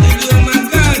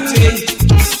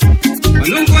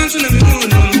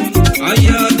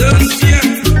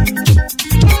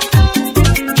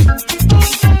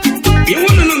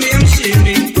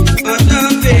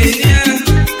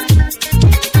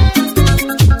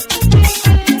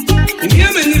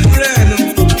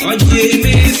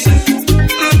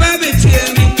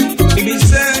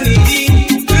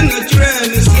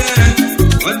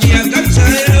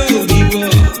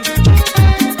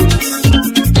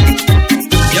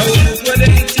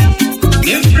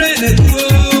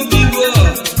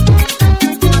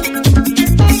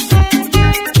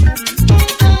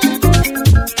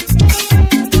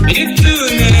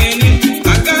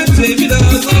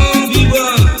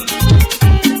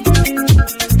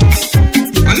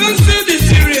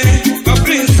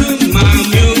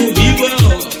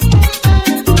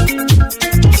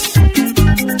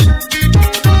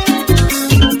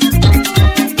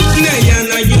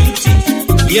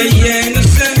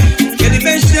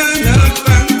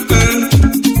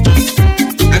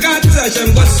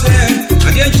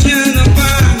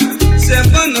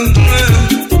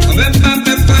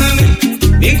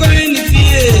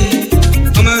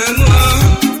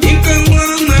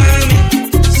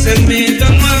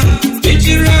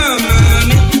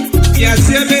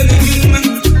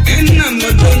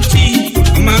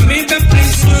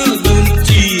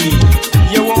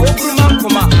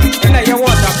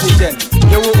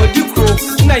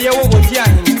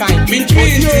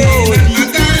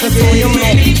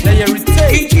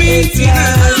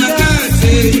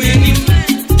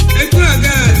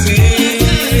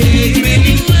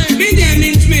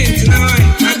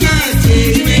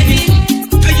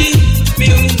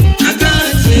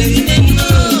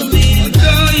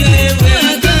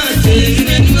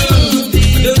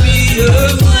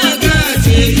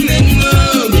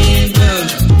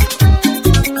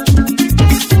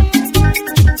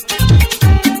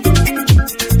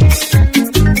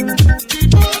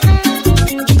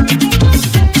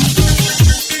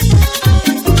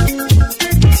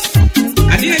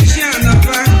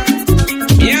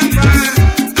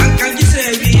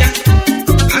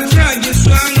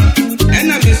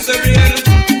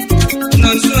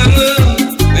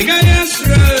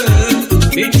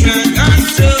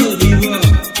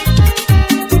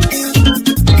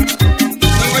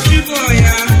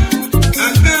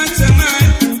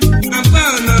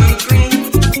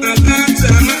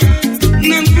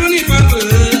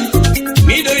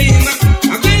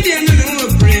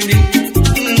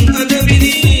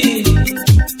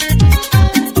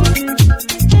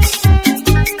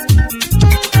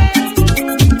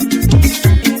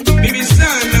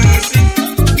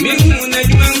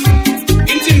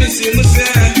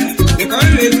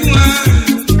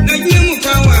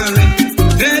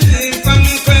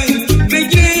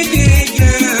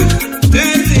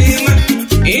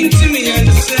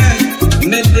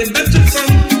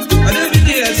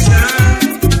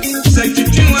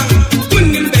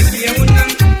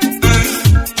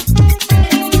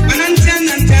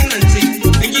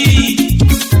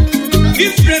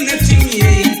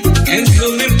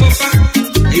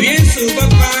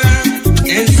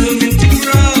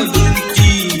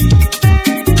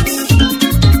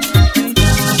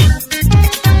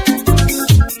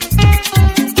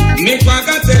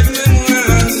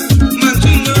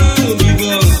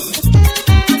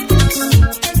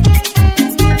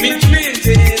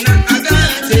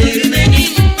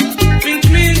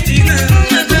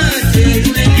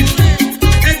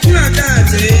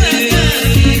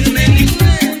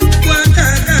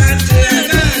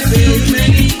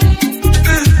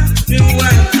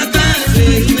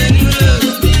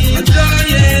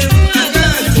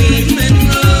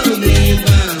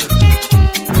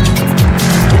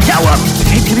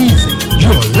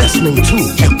 listening to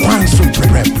Ekwanso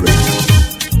Brebre.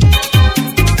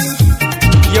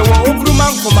 Yeboah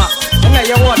Ogruman Kuma, and I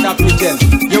Yeboah da Pigeon,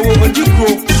 Yeboah Odikro,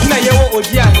 and I Yeboah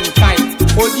Odia Ahenkan,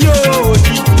 Odio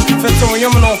Odi, Feton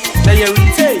Yamano, that you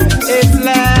retain, it's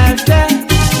like that.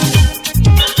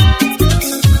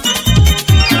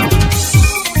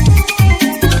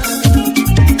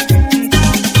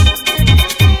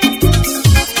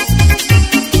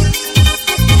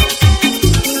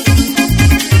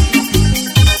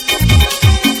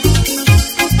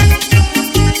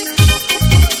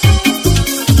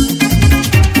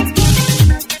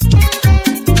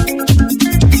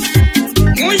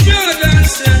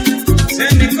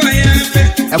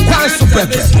 Ekwanso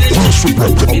Brebre, Ekwanso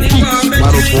Brebre, on Peace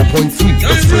 104.3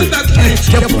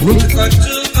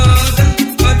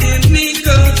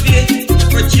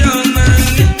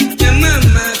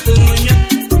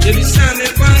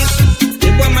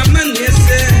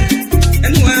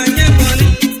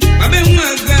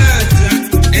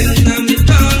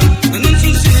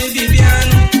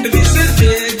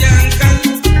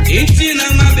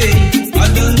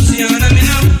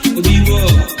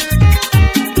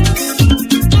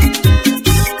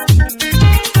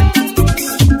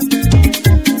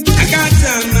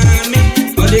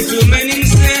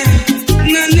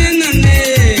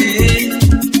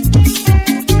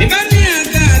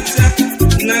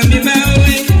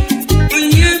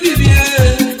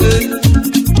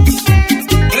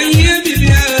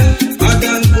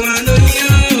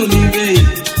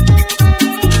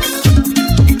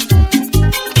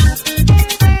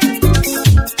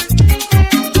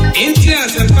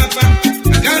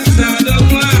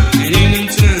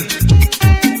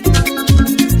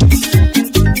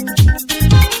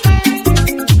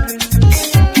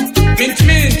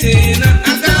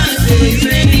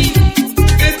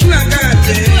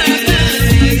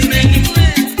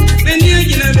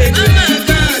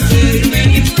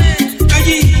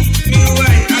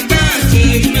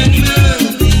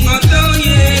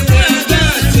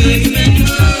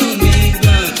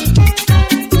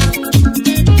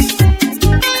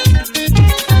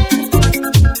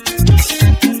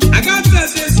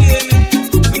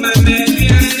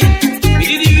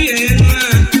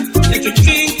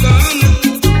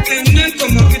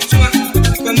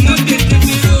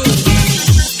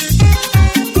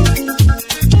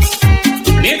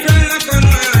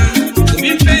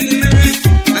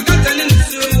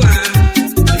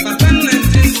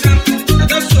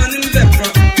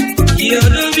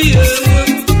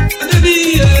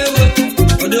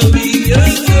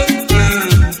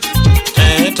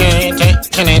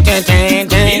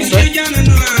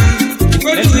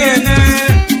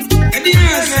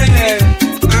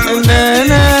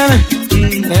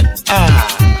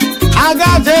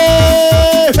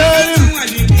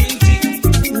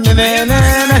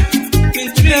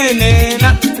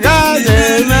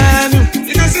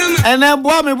 And I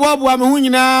bought me who you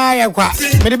know. I quite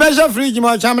made the best of free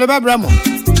much. I'm the Bramo.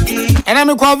 And I'm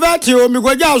a convert you, me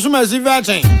go down some as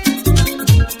vetting.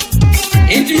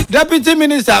 Deputy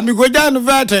Minister, me go down to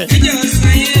vetting.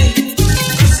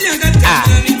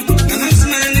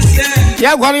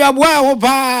 Yeah, what you are,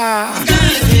 Opa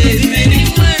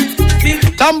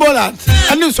Tambola,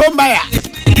 and you so by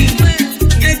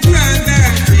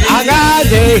I got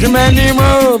many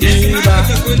more.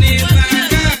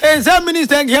 Some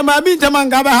minister came a bit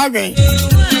among Gabahagay.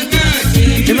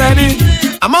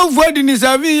 I'm out for the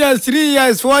 7 years, 3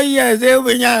 years, 4 years,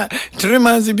 3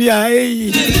 months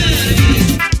behind.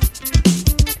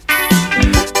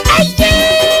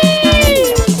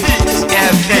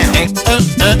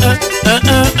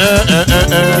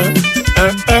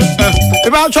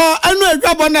 Eba cho enu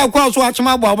adwabo na ekwa so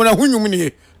achema abo na hunyum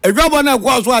nie. Adwabo na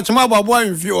ekwa so achema abo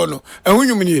anfi ono.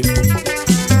 Ehunyum nie.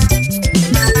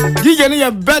 DJ ni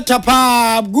ya better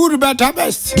pa, good better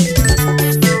best.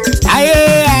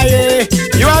 Aye,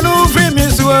 you are no free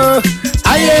miss.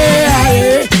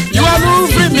 Aye, you are no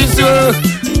free miss.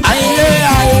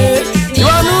 Aye, you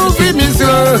are no free miss.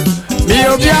 Me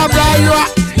obia bra you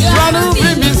are no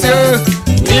free miss.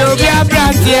 Me obia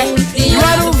bra you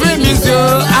are no free miss.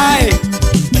 Aye.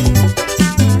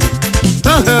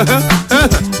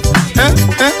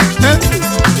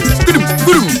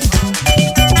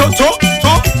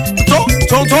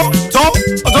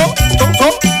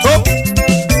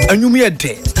 Anyum ye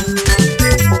de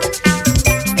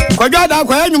kwajada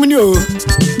kwa anyum ni o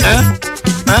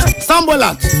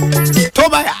sambola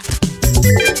tobaya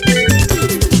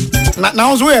na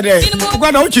onzo ye de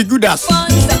kwada o chi Judas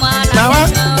na wa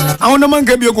awon man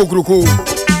ke bi okuruko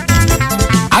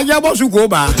aja bosu ko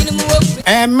ba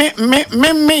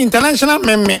me international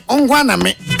me ongwa na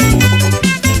me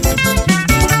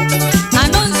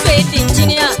anon say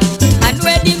engineer and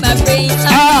ready my brain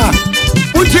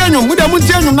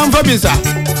Mutianyum na mfa bisa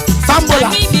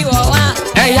sambola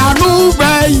ya nu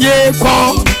baye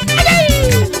ko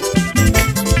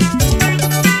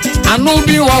anu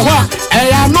bi wo ho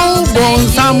ya nu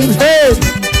bon sam he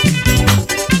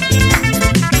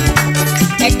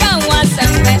e kan wa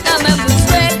sam pe na me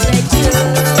muswe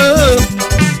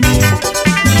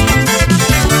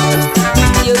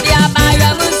you be abaya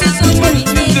mususu ko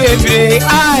ni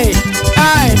ai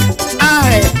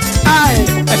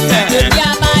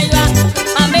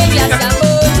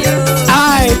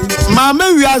Mama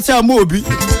we are some mobi.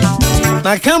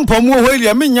 Na campo mo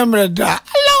hoya me nyamreda.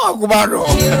 Allah akubaro.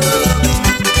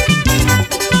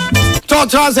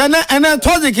 Totra se na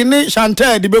tozik ni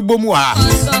Chantel di bebomu ha.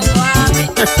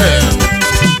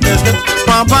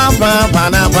 Pa pa pa pa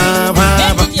na pa pa.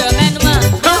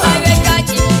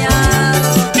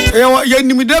 Ye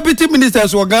ni deputy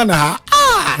ministers wa Ghana ha.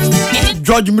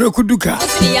 George Mrekuduka.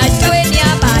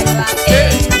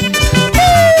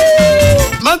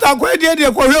 Manta kwa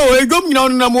dia kwa ho egom nyina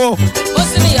on namo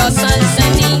osimi yo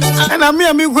sansani ana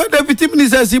me kwa deputy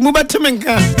minister si mu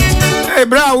betemenka eh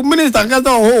bra minister ka so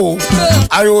ho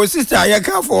ayo sister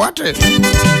ayaka for what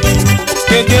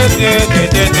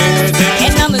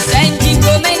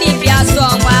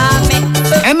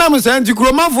enam santi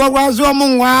kro mafo gwazo mo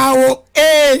nwa wo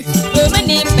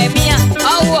meni memia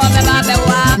awo beba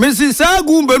bewa Mrs.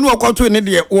 Sagumbe nu okwato ne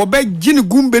de wo be gini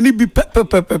gumbe ni bi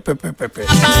pepepepepepepe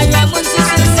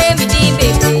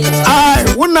ai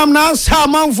wonam na sa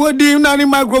manfo di na ni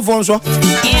microphone so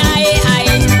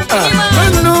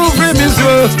no famous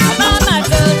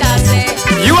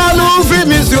you are no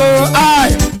famous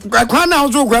ai kwa na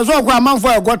uzo kwa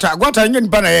manfo gota nyen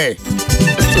pa na ye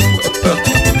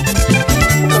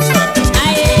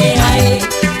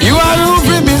you are no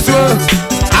famous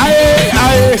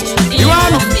ai you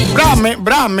are no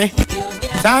brame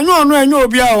sanyo onu enyo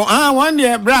obi a one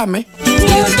day brame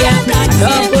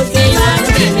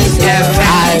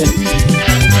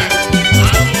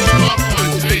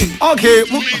okay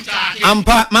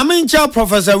ampa mamincha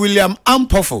Professor William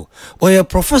Ampofo oye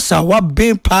professor wa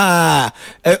be pa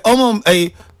omom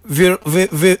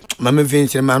mama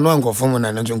vinci ma no ankofo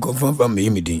na no ankofo fa me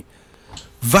yimidi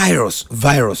virus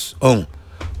on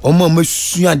omo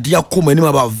masua dia koma ni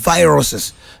about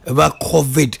viruses about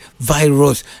COVID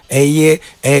virus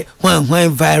one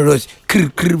virus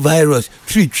kr virus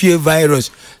three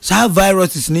virus so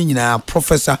viruses ni nyina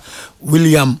Professor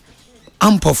William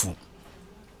Ampofo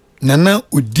nana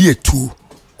odie tu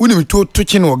unim to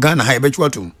chi no Ghana ha ebetwa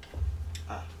tum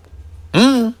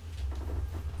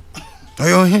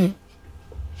ayo he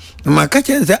ma ka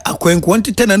chense akwenko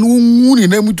ntete na wuni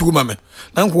na mutu mame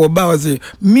na nko ba waze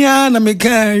mia na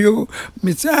meka yo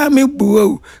misa me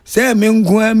buo se me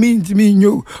ngwa mi ntimi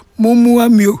nyo mumu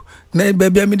amio na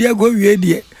bebia me dia go wie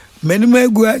die menima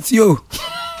egu atio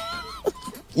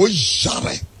wo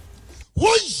jare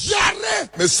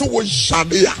me so wo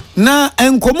jare ya na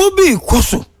enkomo bi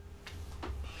koso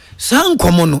sa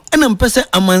nkomo no ena mpese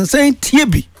amansan tie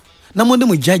bi na mo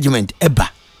dem judgment eba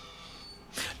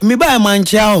me ba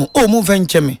mancha o mu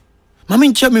fenche me mama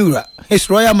nche me wura His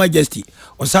Royal Majesty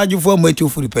osaju fo matu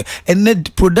furipe ene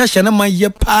production na maye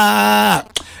pa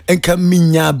enka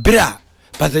minya bra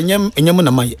patanyam enyam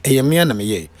na maye eyemia na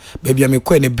meye bebia me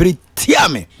ko ene bri tia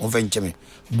me mo fenche me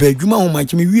badwuma ho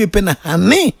mache me wie pe na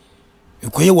hane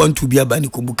ekoye want to bia ba ni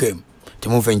kobukam te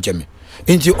mo fenche me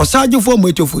enti osaju fo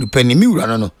matu furipe ni mi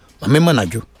wura no mama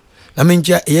manajo na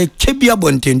mencha ye chebia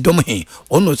bonten dom he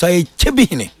ono sa ye chebi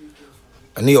hene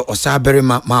ani osabere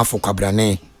ma afo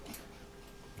kwabrane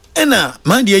ena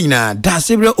man de nyina da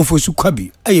sebre ofosu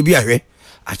kwabi aye bi ahwe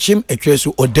achim etwe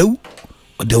so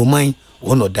odaw man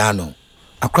wono da no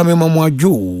akrame mamu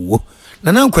adwo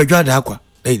nana kwadwo ada akwa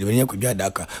dai de benya kwadwo ada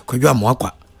akwa kwadwo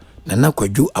amwakwa nana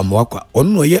kwadwo amwakwa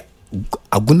ono ye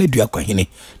aguna dua kwa hene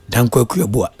dan kwaku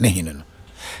Yeboah na hene no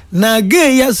na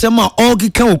ge ya sema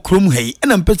ogika okrom hai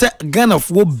ena mpese Ghana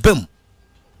fo bam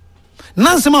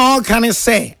na sema o kan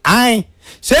say ai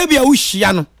say bia wo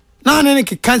hia no na ne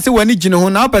kan say wani gine ho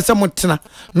na opese motena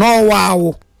no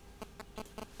waawo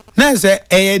na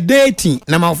say dating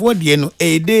na mafo de no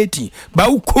dating ba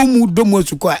wo komu domo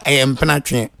suko mpena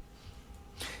twen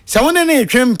sa wona na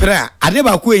etwe mpra ade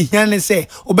ba ko ehia ne say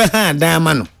obeha adan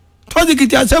ma no tozi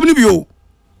kiti asem ni bio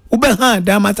obeha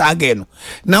adan ma ta again no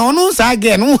na ono sa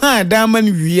again no ha adan ma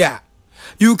ni wi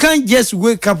you can't just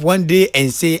wake up one day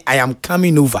and say I am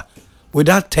coming over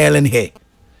without telling her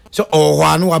so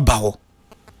ohwanu abaho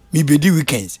me be the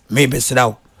weekends me be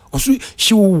sraw also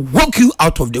she will walk you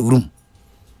out of the room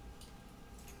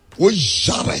wo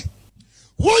jare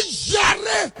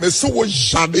me so wo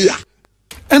jare ya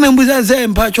ana mbuza say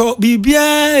mpacho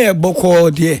bibia e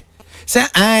boko de say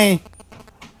I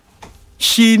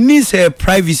she needs her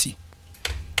privacy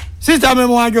sister me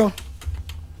moajo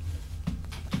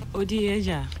odi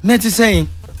eja net saying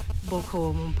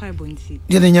boko mumpai bonti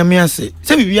ye na nyame ase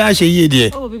say bibia a hye ye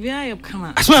de oh bibia ye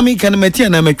kama asma me kan mati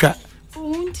na metwa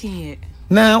untie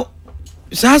na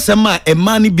sa sema e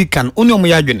mani bi kan oni omo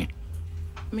ya adwene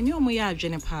me ni omo ya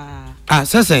adwene pa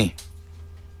sesen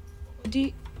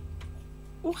di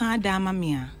o ha da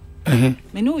mamia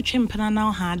me no twempana na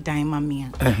o ha dan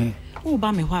mamia o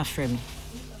ba me ho afre me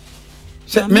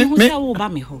se me o ba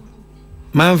me ho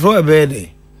man fro e be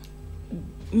de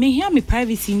me hia me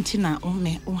privacy ntina o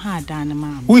me o ha dan na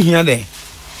ma wo hia de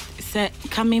se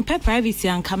come pe privacy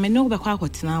an come no be kwa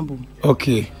kwotena abom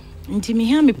okay nti me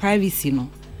hia me privacy no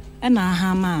e na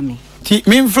ha ma me ti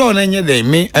me fro na nye de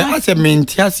me ase me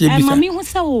ntiase bi sa ma me hu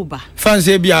se wo ba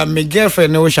fancy bia me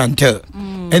girlfriend no Chantel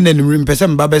and then rim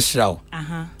person ba besraw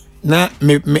na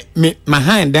me my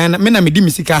hand dan me na me di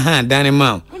misika hand dan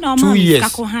ma 2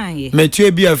 years me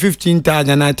tue bia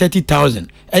 15,000 na 30,000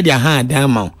 e dia hand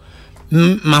dan ma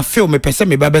ma feel me person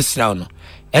me ba besraw no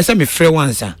ese me frɛ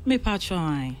wansa me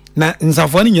patron na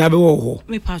nsafo ni nya be wo ho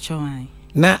me patron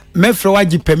na me frɛ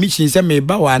waji permission se me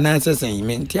ba wa na sesen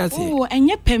me ntiase oh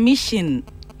enye permission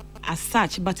as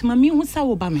such but mami hu sa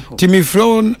wo ba me ho ti me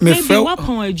frɛ wa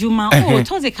pon adwuma oh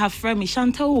toze ka frɛ me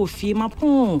Chantal wo fie ma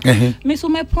pon me so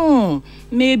me pon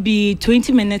maybe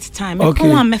 20 minutes time me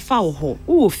pon a me fa wo ho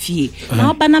wo fie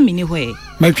na ba na me ni ho e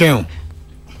me twɛn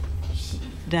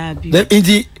da bi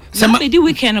inji sama be di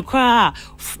weekend kra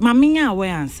mami nya we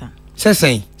answer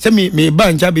sesen se me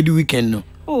ba nja be di weekend no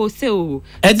oh so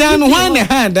edan no wan ne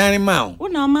ha dan ma wo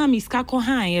na ma mi ska ko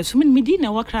ha ye so me di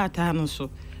na wakrata no so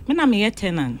me na me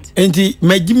tenant enti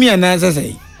magimi ana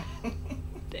sesen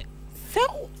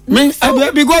me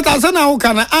because asana wo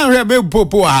kana anhwe be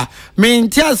popo a me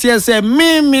ntiase se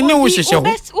me ne wo hyehye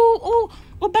ho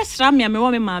o besra me wo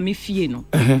me ma me fie no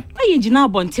aye gina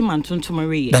abonte mantontom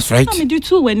reye that's right me do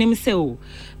too wanim se o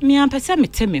me ampese me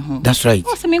te me ho that's right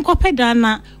o se me nkopɛ dan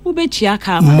na wo bechia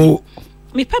ka mo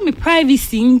me pa me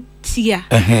privacy ntia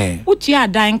wo tia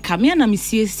dan ka me na me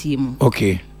siesie mu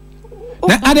okay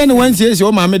na ada ne wan siesie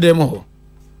o ma me dem ho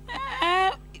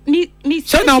me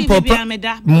say na papa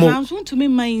mo to me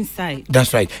my inside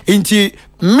that's right inti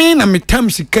me na me tam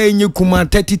sika enye kuma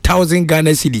 30,000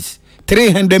 Ghana cedis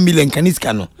 300 million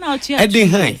kaniska no edin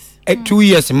high 2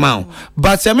 years now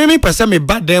but se me pesa me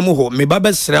ba dem ho me ba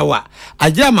besra wa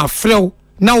agya ma frew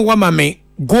na wo ma me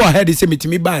go ahead say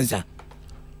metimi banza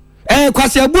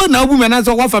kwase abu na obu me na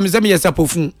so kwa me say me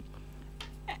yesapofun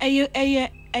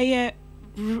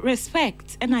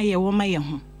respect and I wo ma ye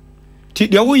ho ti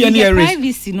de wo ye na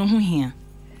privacy no ho hia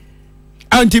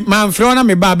anti man frew na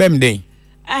me ba bem den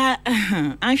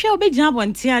an hwe obegina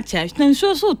bonte a church na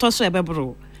so to so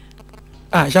ebebro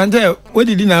Chantel, what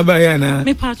did you know about Yana?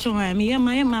 Me patron, me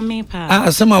ma pa.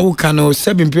 Some who can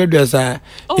 7 periods.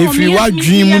 If you are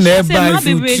dreaming, never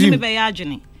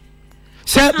dream.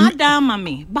 Say, Madam,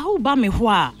 mammy, ba me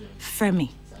hoa, frame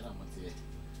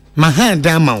my hand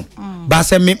down, but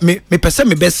say me person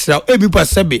me best raw, every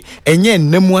person, and yen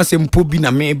no more sem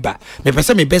pobina me ba, me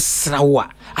person me best raw.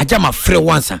 I jam a free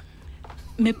once.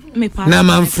 Me na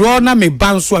man fro na me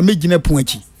banso a me gina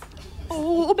puachi.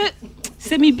 Oh,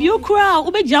 se mi bio kra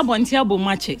obeji abonti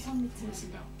abomache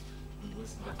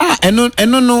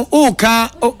eno no o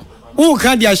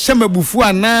ka dia hyemabufu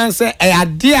ana se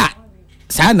ade a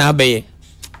sa na abaye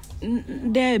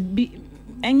de bi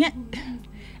enye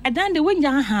edan de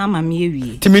wonja ha ma me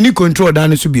awie ti me ni control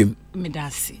dan so biem me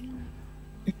dase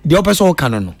The opposite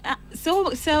canon. So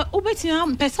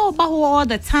Ubetina Pesa all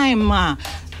the time,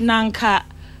 Nanka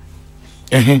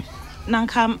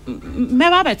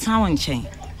Meba Betawan chain.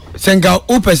 Senga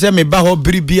upese me baho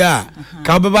bribia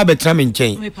ka beba betra me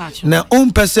nchen na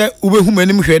umpese ube hu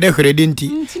manim hwede hwede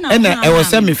nti ena e wo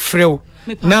se me frew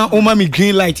na uma me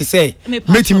green light say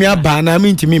metimi aba na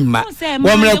me ntimi mma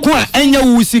wo mreko a enya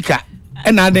wu sika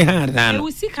ena ade ha na no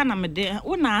wu sika na me de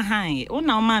una han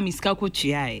una uma mi sika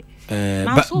kotua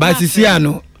ba sisi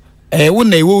ano wo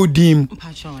na wo dim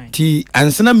ti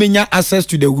ansana menya access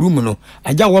to the room no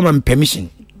aja wo ma permission.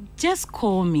 Just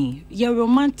call me. You're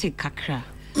romantic kakra.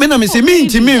 Me na me say me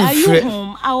intimi Are you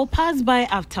home? I'll pass by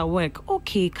after work.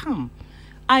 Okay, come.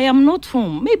 I am not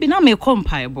home. Maybe na me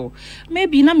comparable.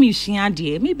 Maybe na me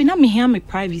shiade. Maybe na me hear me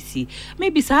privacy.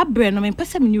 Maybe sa brain no me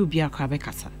pese me new bia kwa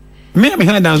bekasa. Me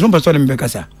hear dance one person me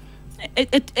bekasa.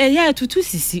 Yeah, tutu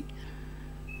sisi.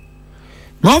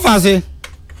 Mo fa say.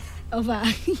 Over.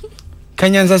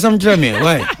 Kanyanza sam tell me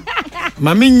why?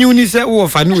 Mami nyu ni say wo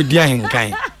fa ni odi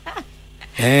Ahenkan.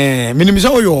 Minimum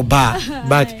say your ba,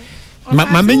 but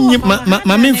Mammy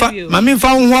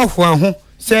found one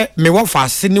say me what for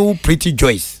new pretty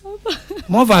Joyce.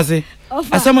 More fast.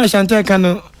 As some Chantal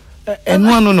can and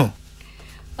one no.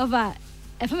 Over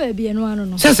if I be and one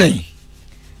no. Say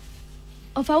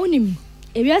of our him.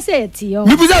 If you say it, you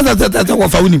me that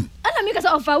of our him. I make us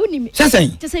of our him. Say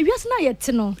to say yes not yet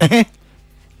to know.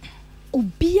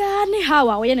 Ubia ni how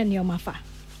I in your mafa.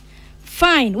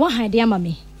 Fine, what had dear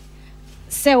mammy.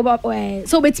 Say so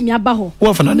wait me abaho.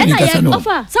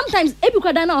 Offer sometimes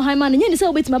ebuka dana o high man and you say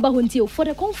wait me abaho until for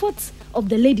the comfort of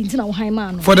the lady until na high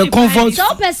man. For the comfort.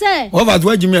 So per se. Offer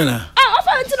what you mean na?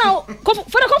 Offer until now for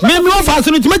the comfort. Me offer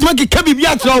so to make kabi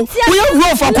bia tro. We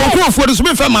have offer kokoro for the so me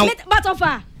fema. But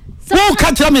offer who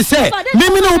catch me say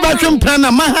me no bathroom plan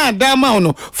na ma dama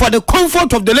no for the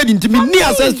comfort of the lady to me need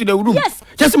access to the room. Yes.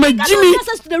 Just my Jimmy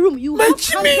access to the room. You have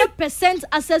 100%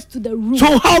 access to the room.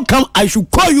 So how come I should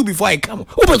call you before I come?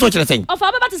 Who be what you saying? Of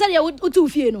Baba to say you too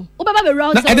fear no. O Baba be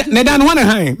round. Na dan one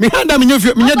high. Me hand am nyo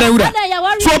me da wura.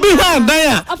 So be hand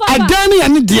dan adani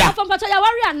ani dia. Of Papa ya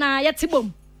worry na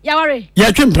yetibom. Ya worry.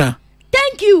 Ya twempra.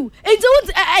 Thank you.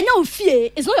 I know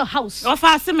fear. It's not your house. Of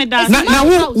us, me that. Now,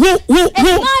 it's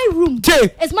my room.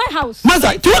 It's my house.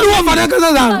 Master,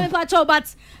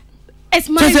 but it's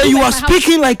my room. So you are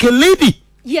speaking like a lady.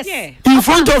 Yes. In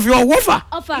front of your woofer.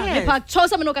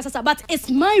 But it's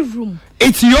my room.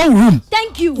 It's your room.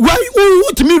 Thank you. Why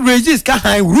to me resist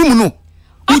kind room no?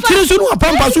 You tell us no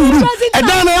pampa so room. And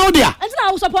down out there. And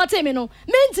I will support him, you know.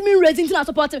 Mean to me raising to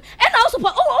support him. And I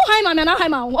support hi man and hi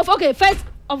man. Okay, first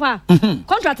over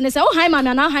contract and say hi man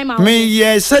and hi man. Me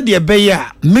yes said the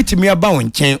beya meet me about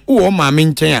nchen o ma me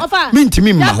nchen. Mean to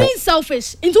me ma. Being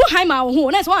selfish into hi man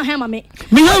who next one hi man me.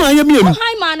 Me hi man you.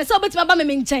 Hi man so bet me about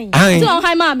me nchen. So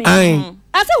hi man me.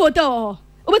 I say hotel.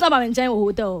 Ubeta ba nchen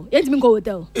hotel. Yent me go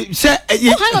hotel. Say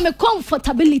hi man me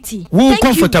comfortability. Who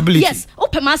comfortability? Yes.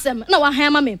 Open masem na wa hi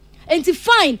man me. And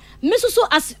fine. Me so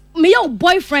as me your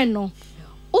boyfriend no.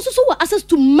 Also so access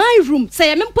to my room.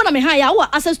 Say me put na me high, I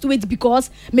access to it because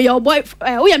me your boy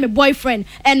we are my boyfriend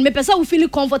and me person will feel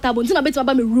comfortable until I bet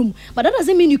about my room. But that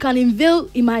doesn't mean you can invade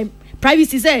in my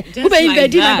privacy say. Who be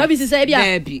invade my privacy say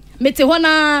bia. Me te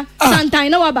hona Santa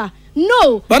na waba.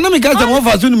 No. But na me kasa mo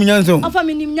fa so ni nyansa. Ofa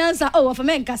me nim nyansa. Oh, ofa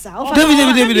me nkasa. Ofa.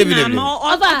 David.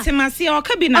 Ofa temasi o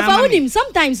ka bi na. Ofa unim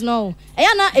sometimes no.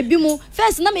 Eya na ebimu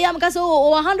first na me yam kasa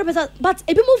 100% but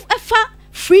ebimu efa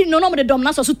free no the dom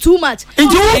na so too much.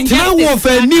 Nti wo tena wo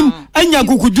fa nim anya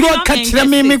kukuduro ka kire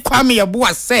me Kwame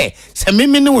Yeboah say me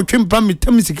ne wo twempa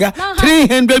metam sika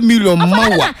 300 million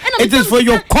mawa. It is for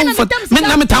your comfort. Me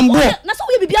na metambo. Na so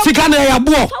we bibia sika na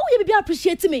yabo. How we bibia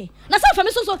appreciate me. Na so for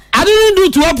me so I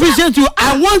didn't do to appreciate you.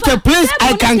 I want a place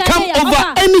I can come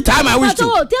over anytime I wish to.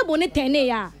 So table ne 10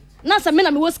 ya. Na so me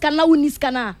na me wo sika na wo ni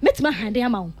sika na metima hande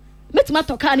ama wo. Metima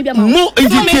toka ni bia ma. Mo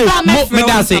indicate mo me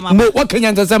da say mo what can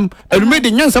you say elume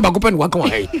de nyansa ba kopa ni waka wa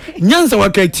hai nyansa wa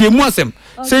ka tie mu asem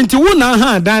senti wo na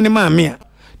ha dan ni ma me a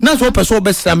na so person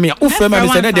obesra me a wo frɛ ma me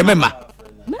say na de mema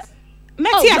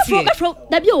metiatie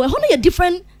da bi o ho no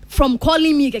different from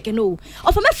calling me keke no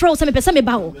of me frɛ say me pesa me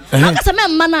ba o aka say me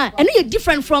ma na eno ye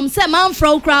different from say man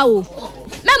frɛ kra o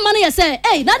me ma na ye say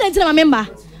hey na den na member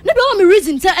na be o me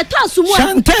reason say e to asumu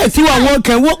Shante ti wa wo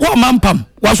kan wo mampam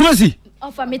wa so asi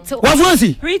offer me to what was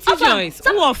he Pretty Joyce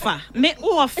who offer me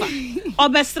who offer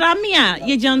obesra me a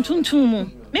ye jantuntum mu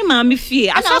Me mama fie.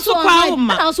 Asaso kwa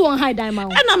uma. And also on high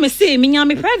diamond. And I'm say me nya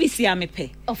me privacy am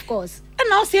pay. Of course. And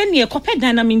now say near kope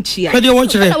dynamic chia. Kadi wo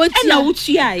kire. And na wo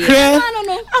chia ye. No.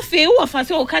 Afi wo fa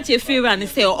say o ka che favor and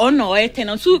say o no e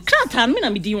tenant. So kratan me na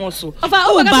me din wo so. Of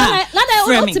o ba. Na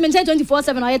dey ultimate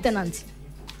 24/7 or tenant.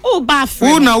 Oh,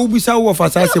 bathroom. Who now ubisa wo fa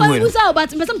sa semwe. Ubisa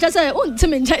but me some say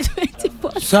ultimate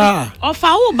 24. Sir. Of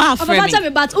our bathroom. Of me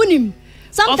but unim.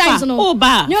 Sometimes no. Oh,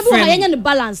 ba. You be higher the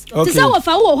balance. To say what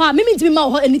for ho, me mean ma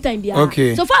ho anytime bia.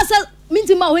 So far say mean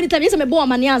ma ho anytime, yes me bo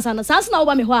mani answer na. Sans na wo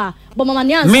ba me ho a, bo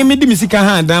mani answer. Me di misika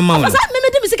ha dan ma wo. Me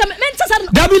di misika me ntasa.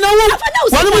 Dabi na wo.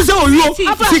 Wani mo say oyo.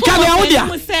 Sika na wo dia.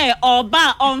 Mo say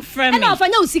oba on frame. Na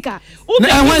afanya usika.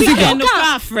 Na ho sika.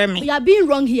 You are being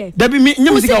wrong here. Dabi me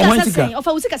nya musika ho sika. Of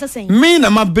usika say. Me na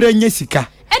ma bra nya sika.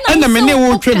 Na me ne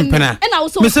wo twem pena.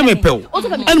 Me se me pew.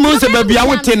 En mo se ba bia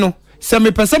wo te no. Se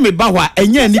me pese me ba ho a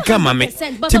enya ni ka ma me.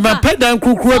 Ti ba pedan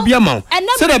krokro bia ma.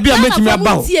 Se da bia metimi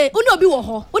aba ho. Uni obi wo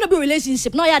ho. Uni obi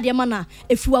relationship na ya de ma na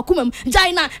efiwa kuma mu.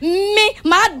 Jai na me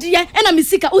ma de na me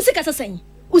sika. Usika say.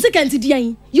 Usika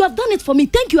ntidian. You have done it for me.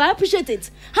 Thank you. I appreciate it.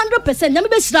 100%. Nyame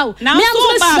be shraw. Me am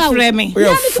so bad for me. But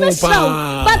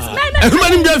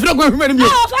humanim bia fira ko humanim bia.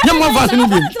 Nyama fa sinu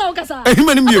bia.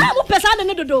 Humanim bia. Mo pesa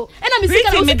ne dodo. Na me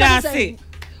sika no usika say.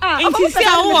 Inti si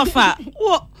a wo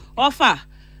ofa.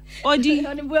 Odi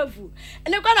ene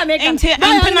kwa na make ente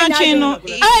ampena cheno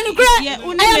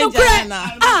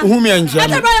humi anja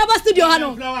na bra ba studio ha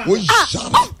no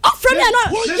from me no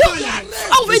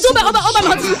we do oba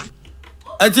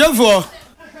atiefo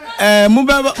mu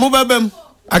bebem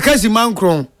akasi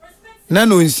mankron na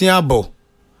no nsia abo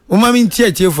mo ma mi ntie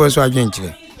atiefo so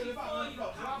adwenkyere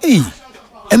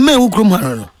emme wo krom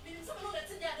ha no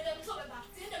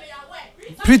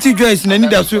Pretty Joyce na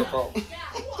need so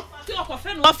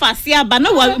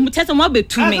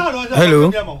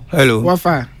Hello.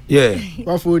 Wafa. Yeah.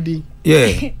 Wafodi.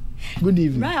 Yeah. Good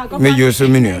evening. Me you so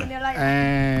many.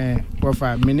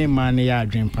 Wafa, me name man ya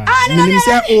adwempa. Me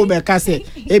say o be ka say,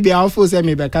 e bia ofo say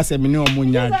me be ka say me ne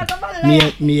omunya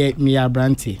adwe. Me ya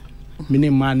branti. Me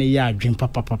name man ya adwempa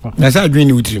papa. Na say adwen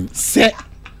ni utrim. Say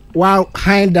wa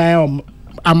hand down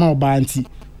ama obanti.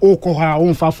 O ko ha o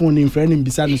mfa phone ni mfra ni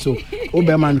mbisa no so. O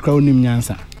be man kra onim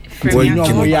nyansa. So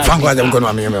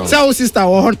sister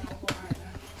one.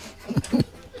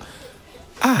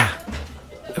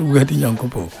 We got the young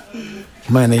couple.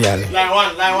 Man, line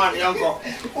one, young couple.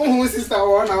 Oh, sister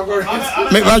one, I'll go.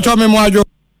 Make my job, Memoir.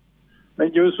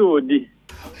 Make you so di.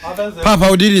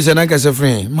 Papa, did this and I can say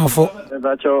free. My fault.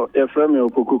 That's your friend,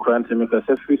 your Poku Cranty, make a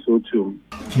free so too.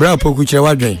 Bra Poku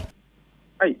Chawadre.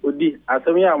 Hey, Odi, as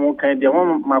a young one kind of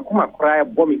one, Makuma cry,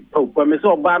 bomb, poke, when me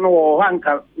saw Bano or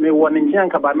Hanka, me one in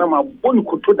Yanka, Banama, Bon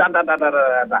could da.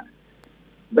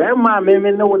 Bema,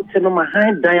 me know what cinema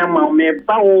high diamond, me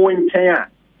bow in chair.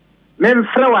 Men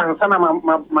throw and son of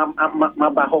my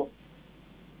baho.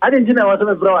 I didn't know I was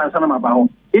a bro and son of my baho.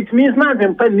 It means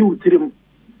nothing for new to him.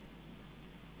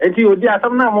 And you, dear,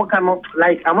 some now cannot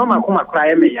like a mama come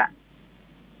cry me ya.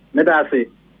 Let us say.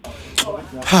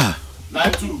 Ha.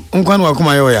 Unkwan wa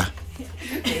kuma yoya.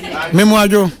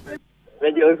 Memoajo.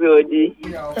 Mejo odi.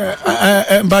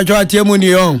 Bajo atiemu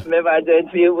ni yon. Me bajo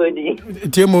atiemu odi.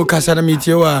 Tiemu kasana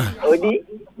mitiewa. Odi,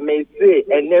 me say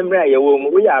enemra ye wo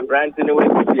mu ya brand ni we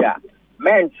bia.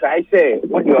 Men try say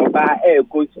what your ba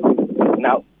coach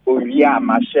na owia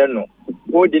mahye no.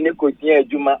 Wo de ne kosia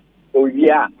adwuma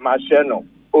owia mahye no.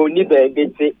 Oni be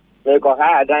gete me ko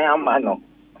ha adan ama no.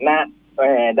 Na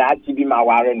da ti bi ma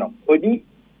ware no. Odi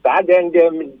that then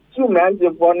them 2 months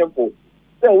for no.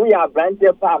 So we are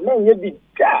branches pa men ye big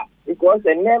car because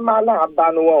the name na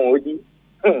ba no won odi.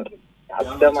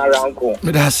 Them around ko.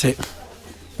 Me da say.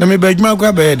 Na me begma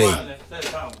kwa be dey.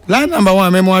 Line number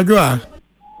 1 me mo adwo a.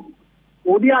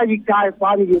 Odi ayi kai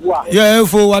fa ni Yeboah. Yeah,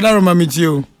 for wadaro mamiti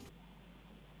o.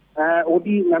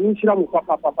 Odi na mi chira mu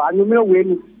papa anu me we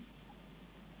ni.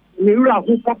 Ni ura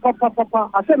hu papa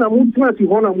ase na mu tuna ti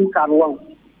ho na mu ka no wa.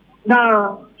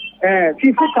 Na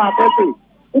fifi ka pepe.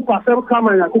 Upa sel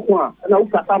kama ya kukwa na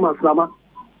upa sama slama.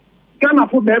 Kana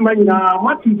fu be ma nyina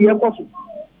mati bi ekoso.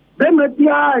 Be ma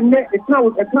bia ne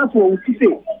etna so utise.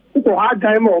 Uko ha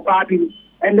dan ma oba bi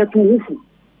and the two wufu.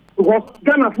 Because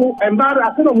Ghana fu embar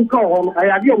asena muka ho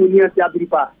ayade o ni ati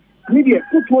abiripa. Ni de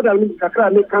kutu da ni kakra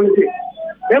ne kan se.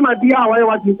 Be ma bia wa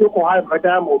wa ji ko ha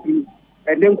bada ma obi.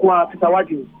 And then kwa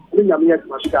fitawaji ni nyame ya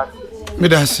mashika. Me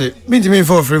da say, me ntimi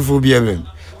for free for bia be.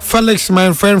 Felix,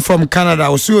 my friend from Canada,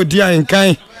 Osu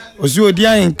Ahenkan.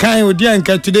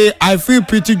 Today I feel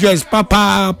pretty just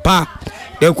papa.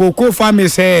 The Coco family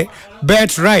say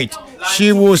bet right.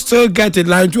 She will still get it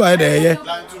line 2 there, yeah.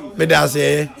 But that's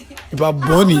if a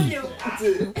bunny.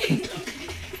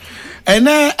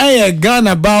 ene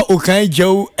Ghana ba Okan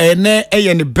Joe ene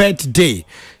the birthday.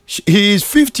 He is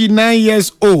 59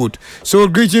 years old. So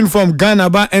greeting from Ghana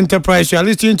Bar Enterprise. You are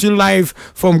listening to live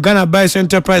from Ghana Bar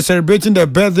Enterprise, celebrating the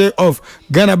birthday of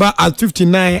Ghana Bar at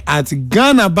 59 at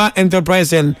Ghana Bar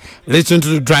Enterprise, and listen to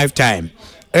the drive time.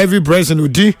 Every person who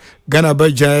do Ghana Bar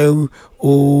Jao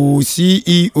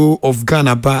CEO of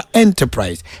Ghana Bar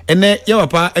Enterprise. And then your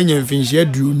papa and your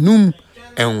finishia do num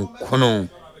and kono.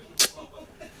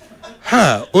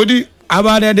 Ha, Odi,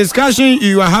 about the discussion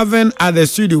you are having at the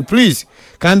studio, please.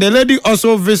 Can the lady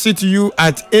also visit you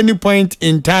at any point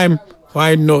in time?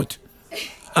 Why not?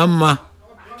 Amma,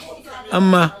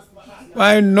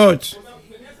 why not?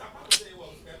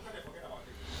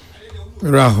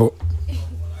 Raho.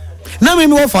 Na me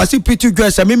wo fa si pretty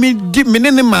dress me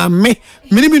ne ma me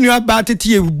nu about it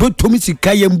here but to me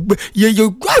sika ye hwad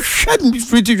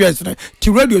pretty dress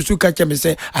ti radio so ka me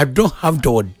say I don't have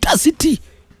the audacity.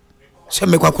 So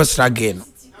me kwakosra again.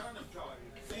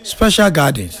 Special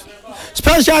gardens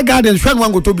when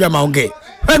one go to be amange.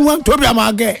 When one to be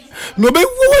amange. No be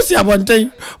wo si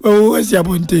abonten.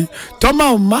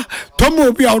 Toma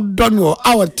obi outdone wo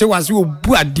awate wase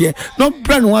obu ade. No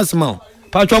brand once man.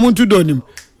 Patwa muntu donim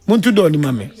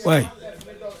mame. Why?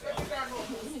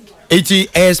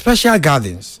 80 special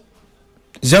gardens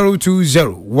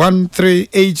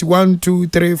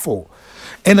 020-138-1234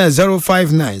 and a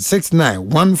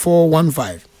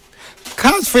 059-69-1415.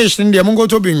 Catfish in the Mungo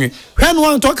to be me. When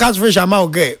one talk catfish, I'm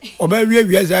out gay. Or maybe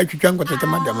yes, I can go to the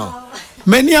madam.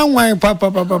 Many young wine,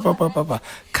 papa.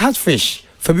 Catfish,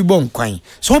 Fabi Bon Quine.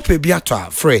 So pay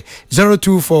Beata, Frey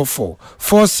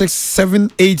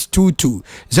 0244-467822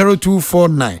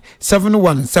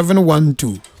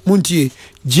 0249-71712. Muntie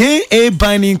J.A.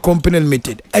 Binding Company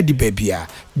Limited, Eddie Babia.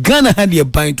 Ghana had a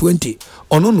bind 20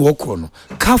 on Wokrono.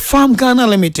 Car Farm Ghana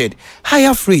Limited,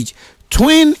 higher fridge.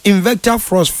 Twin inverter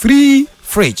frost free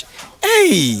fridge.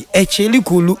 Hey, echeli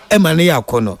kulu emane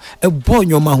yakono. E boy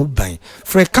nyoma hu ban.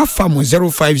 Freka famu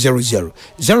 0500 000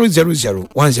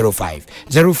 105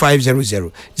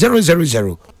 0500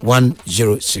 000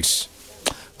 106.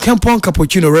 Kempon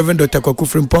cappuccino Reverend Dr. Kwaku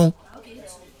Frimpong.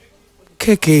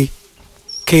 KK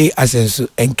K Asensu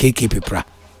and KK Pipra.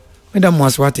 Madam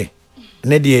Mwaswate.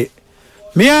 Nedie.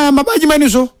 Mia mabaji mani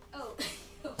so.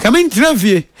 Come in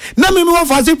traffic. Na me wa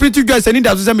fast pretty guys and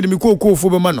that say me ko fo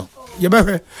be ma no. Ye be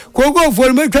hwe. Ko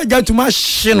fo me twa to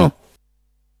machine.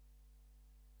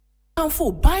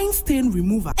 For buying stain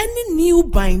remover, any new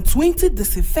buying 20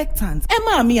 disinfectant.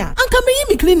 Emma Mia, and can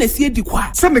me clean a see di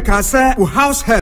kwa. Some can say house help.